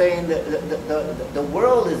because we're saying that the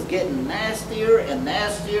world is getting nastier and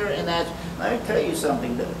nastier and nastier. Let me tell you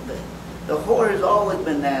something. The whore has always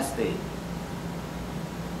been nasty.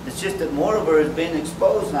 It's just that more of her is being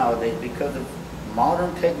exposed nowadays because of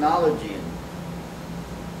modern technology and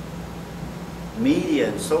media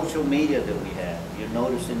and social media that we have. You're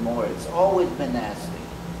noticing more. It's always been nasty.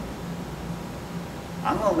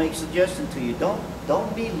 I'm going to make a suggestion to you.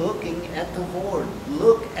 Don't be looking at the whore.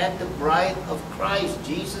 Look at the bride of Christ.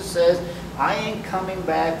 Jesus says, I am coming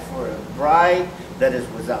back for a bride that is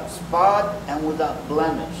without spot and without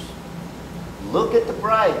blemish. Look at the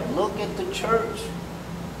bride. Look at the church.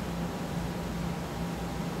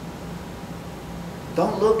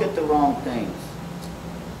 Don't look at the wrong things.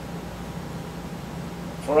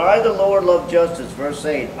 For I, the Lord, love justice. Verse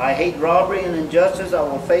 8. I hate robbery and injustice. I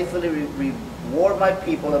will faithfully reward my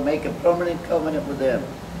people and make a permanent covenant with them.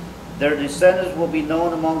 Their descendants will be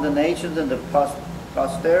known among the nations, and the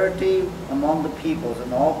posterity among the peoples.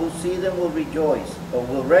 And all who see them will rejoice, or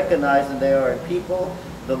will recognize that they are a people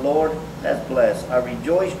the Lord has blessed. I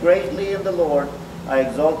rejoice greatly in the Lord. I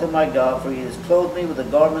exalted my God, for He has clothed me with the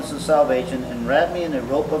garments of salvation and wrapped me in a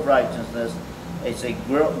robe of righteousness. As a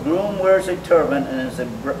groom wears a turban, and as a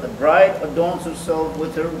bride adorns herself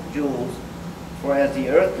with her jewels. For as the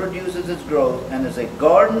earth produces its growth, and as a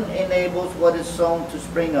garden enables what is sown to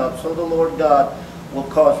spring up, so the Lord God will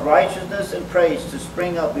cause righteousness and praise to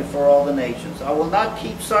spring up before all the nations. I will not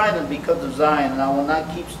keep silent because of Zion, and I will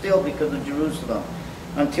not keep still because of Jerusalem,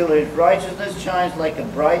 until His righteousness shines like a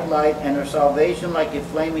bright light, and her salvation like a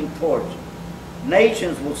flaming torch.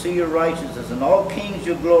 Nations will see your righteousness, and all kings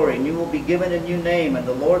your glory, and you will be given a new name, and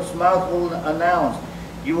the Lord's mouth will announce,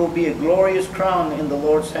 you will be a glorious crown in the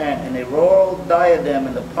Lord's hand, and a royal diadem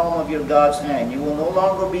in the palm of your God's hand. You will no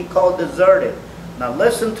longer be called deserted. Now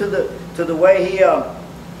listen to the way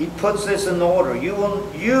he puts this in order. You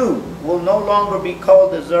will no longer be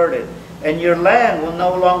called deserted, and your land will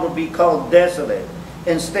no longer be called desolate.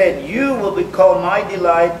 Instead, you will be called, my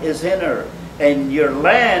delight is in her, and your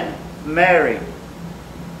land married.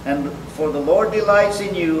 And for the Lord delights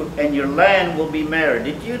in you, and your land will be married.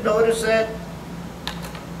 Did you notice that?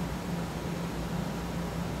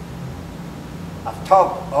 I've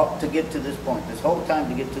talked up to get to this point, this whole time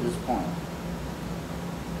to get to this point.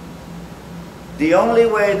 The only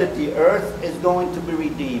way that the earth is going to be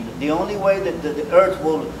redeemed, the only way that the earth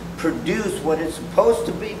will produce what it's supposed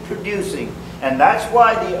to be producing, and that's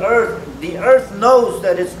why the earth knows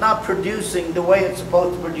that it's not producing the way it's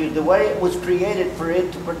supposed to produce, the way it was created for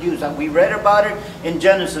it to produce. And we read about it in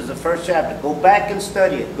Genesis, the first chapter. Go back and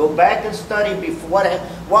study it. Go back and study before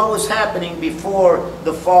what was happening before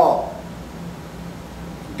the fall.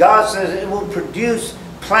 God says it will produce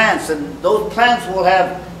plants, and those plants will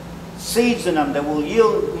have seeds in them that will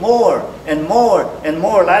yield more and more and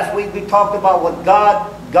more. Last week we talked about what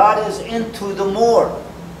God is into the more.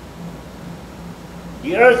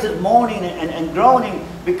 The earth is moaning and groaning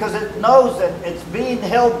because it knows that it's being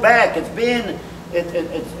held back. It's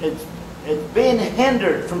being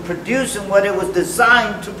hindered from producing what it was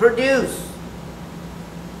designed to produce.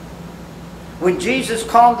 When Jesus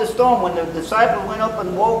calmed the storm, when the disciples went up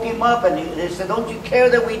and woke Him up, and they said, "Don't you care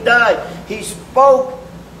that we died?" He spoke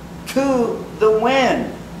to the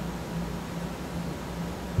wind.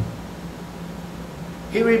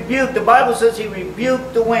 He rebuked, the Bible says He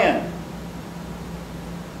rebuked the wind.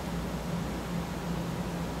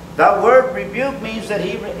 That word rebuke means that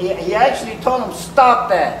he actually told them, stop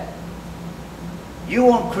that. You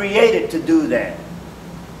weren't created to do that.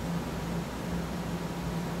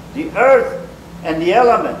 The earth and the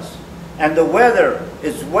elements and the weather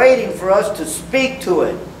is waiting for us to speak to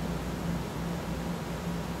it.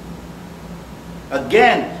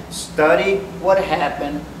 Again, study what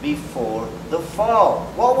happened before the fall.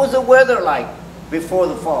 What was the weather like before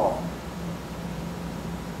the fall?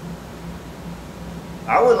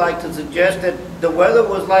 I would like to suggest that the weather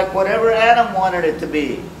was like whatever Adam wanted it to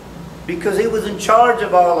be, because he was in charge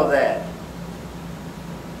of all of that.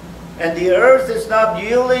 And the earth is not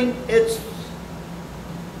yielding its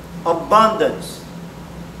abundance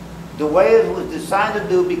the way it was designed to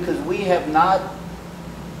do, because we have not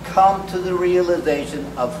come to the realization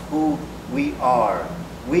of who we are.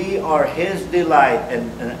 We are His delight.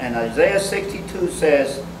 And Isaiah 62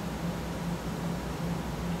 says,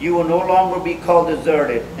 you will no longer be called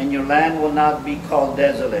deserted, and your land will not be called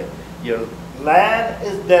desolate. Your land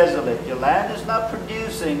is desolate. Your land is not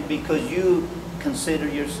producing because you consider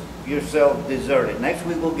yourself deserted. Next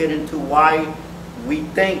week we'll get into why we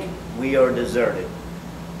think we are deserted.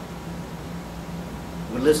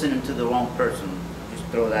 We're listening to the wrong person. Just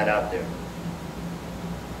throw that out there.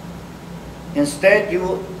 Instead, you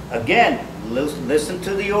will, again, listen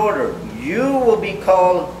to the order. You will be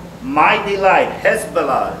called my delight.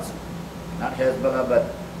 Hezbollah. Not Hezbollah,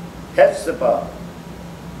 but Hetzibah.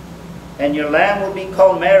 And your land will be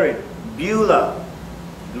called married. Beulah.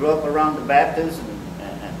 Grew up around the Baptists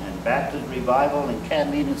and Baptist revival and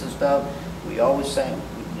camp meetings and stuff. We always sang,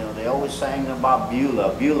 they always sang about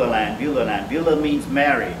Beulah. Beulah land, Beulah land. Beulah means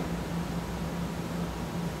married.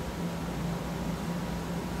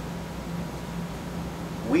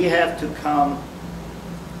 We have to come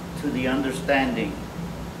to the understanding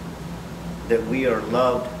that we are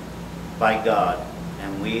loved by God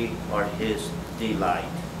and we are His delight.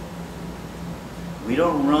 We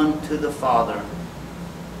don't run to the Father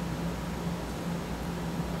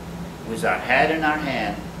with our hat in our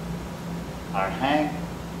hand. Our hand,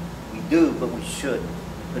 we do, but we shouldn't.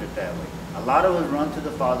 Put it that way. A lot of us run to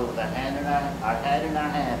the Father with our hat in our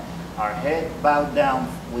hand, our head bowed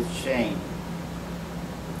down with shame.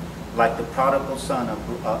 Like the prodigal son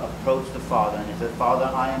approached the Father and he said, Father,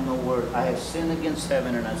 I am no worthy. I have sinned against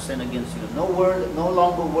heaven and I have sinned against you. No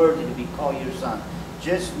longer worthy to be called your son.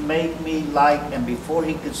 Just make me like, and before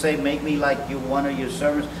he could say, make me like you, one of your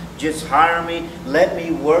servants, just hire me, let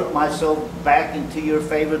me work myself back into your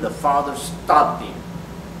favor. The Father stopped him.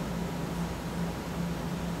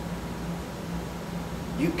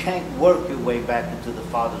 You can't work your way back into the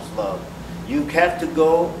Father's love. You have to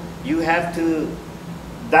go,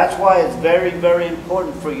 that's why it's very, very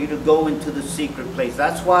important for you to go into the secret place.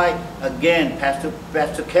 That's why, again,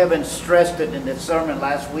 Pastor Kevin stressed it in the sermon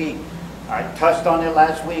last week. I touched on it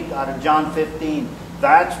last week out of John 15.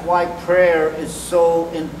 That's why prayer is so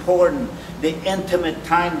important. The intimate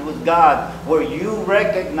time with God, where you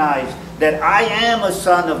recognize that I am a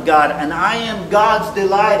son of God and I am God's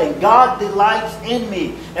delight and God delights in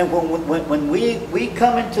me. And when we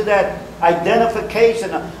come into that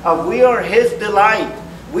identification of we are His delight,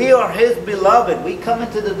 we are His beloved, we come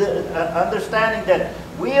into the understanding that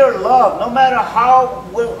we are loved no matter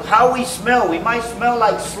how we smell. We might smell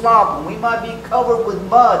like slop and we might be covered with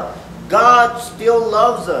mud. God still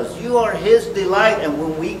loves us. You are His delight. And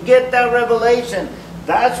when we get that revelation,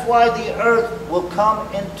 that's why the earth will come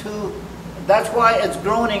into, that's why it's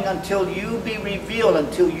groaning until you be revealed,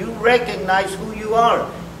 until you recognize who you are.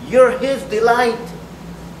 You're His delight.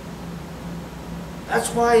 That's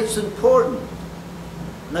why it's important.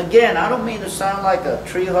 And again, I don't mean to sound like a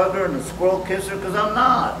tree hugger and a squirrel kisser, because I'm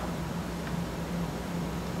not.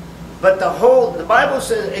 But the Bible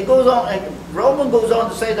says, it goes on, and Romans goes on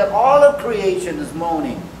to say that all of creation is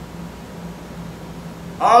moaning.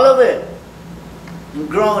 All of it. And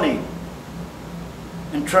groaning.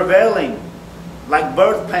 And travailing. Like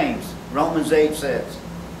birth pains, Romans 8 says.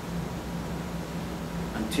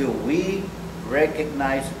 Until we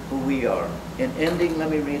recognize who we are. In ending, let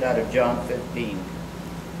me read out of John 15.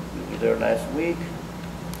 We were there last week.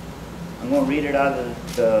 I'm going to read it out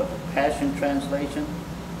of the Passion Translation.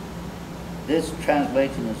 This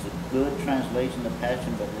translation is a good translation of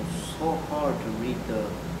Passion, but it's so hard to read the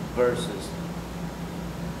verses.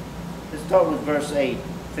 Let's start with verse 8,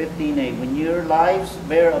 15:8. When your lives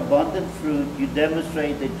bear abundant fruit, you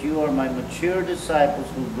demonstrate that you are my mature disciples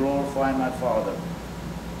who glorify my Father.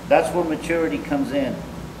 That's where maturity comes in,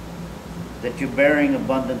 that you're bearing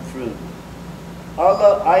abundant fruit.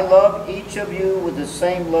 I love each of you with the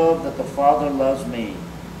same love that the Father loves me.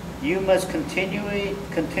 You must continually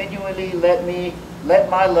let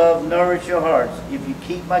my love nourish your hearts. If you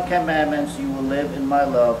keep my commandments, you will live in my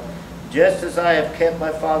love, just as I have kept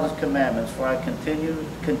my Father's commandments, for I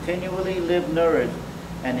continually live nourished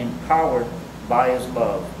and empowered by his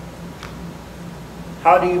love.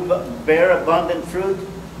 How do you bear abundant fruit?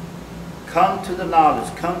 Come to the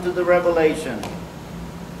knowledge, come to the revelation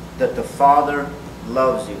that the Father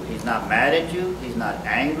loves you. He's not mad at you. He's not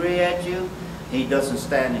angry at you. He doesn't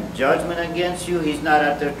stand in judgment against you. He's not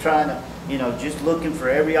out there trying to, just looking for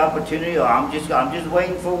every opportunity. Or I'm just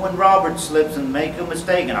waiting for when Robert slips and make a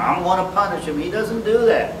mistake and I'm going to punish him. He doesn't do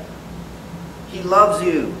that. He loves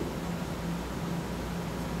you.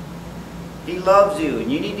 He loves you. And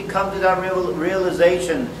you need to come to that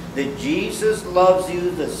realization that Jesus loves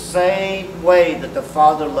you the same way that the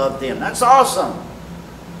Father loved him. That's awesome.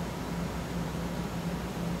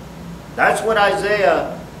 That's what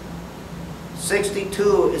Isaiah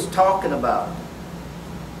 62 is talking about.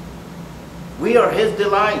 We are his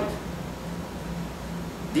delight.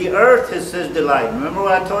 The earth is his delight. Remember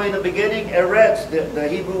what I told you in the beginning? Eretz, the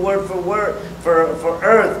Hebrew word for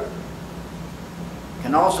earth,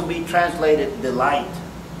 can also be translated delight.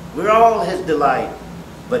 We're all his delight.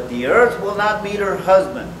 But the earth will not meet her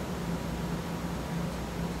husband.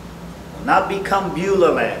 Will not become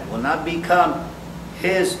Beulah land. Will not become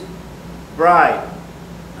his bride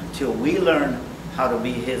until we learn how to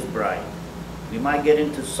be his bride. We might get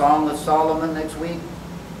into Song of Solomon next week.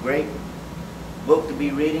 Great book to be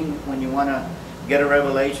reading when you want to get a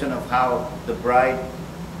revelation of how the bride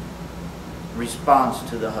responds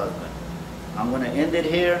to the husband. I'm going to end it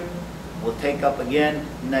here. We'll take up again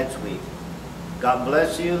next week. God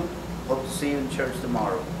bless you. Hope to see you in church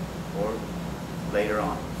tomorrow or later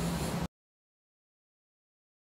on.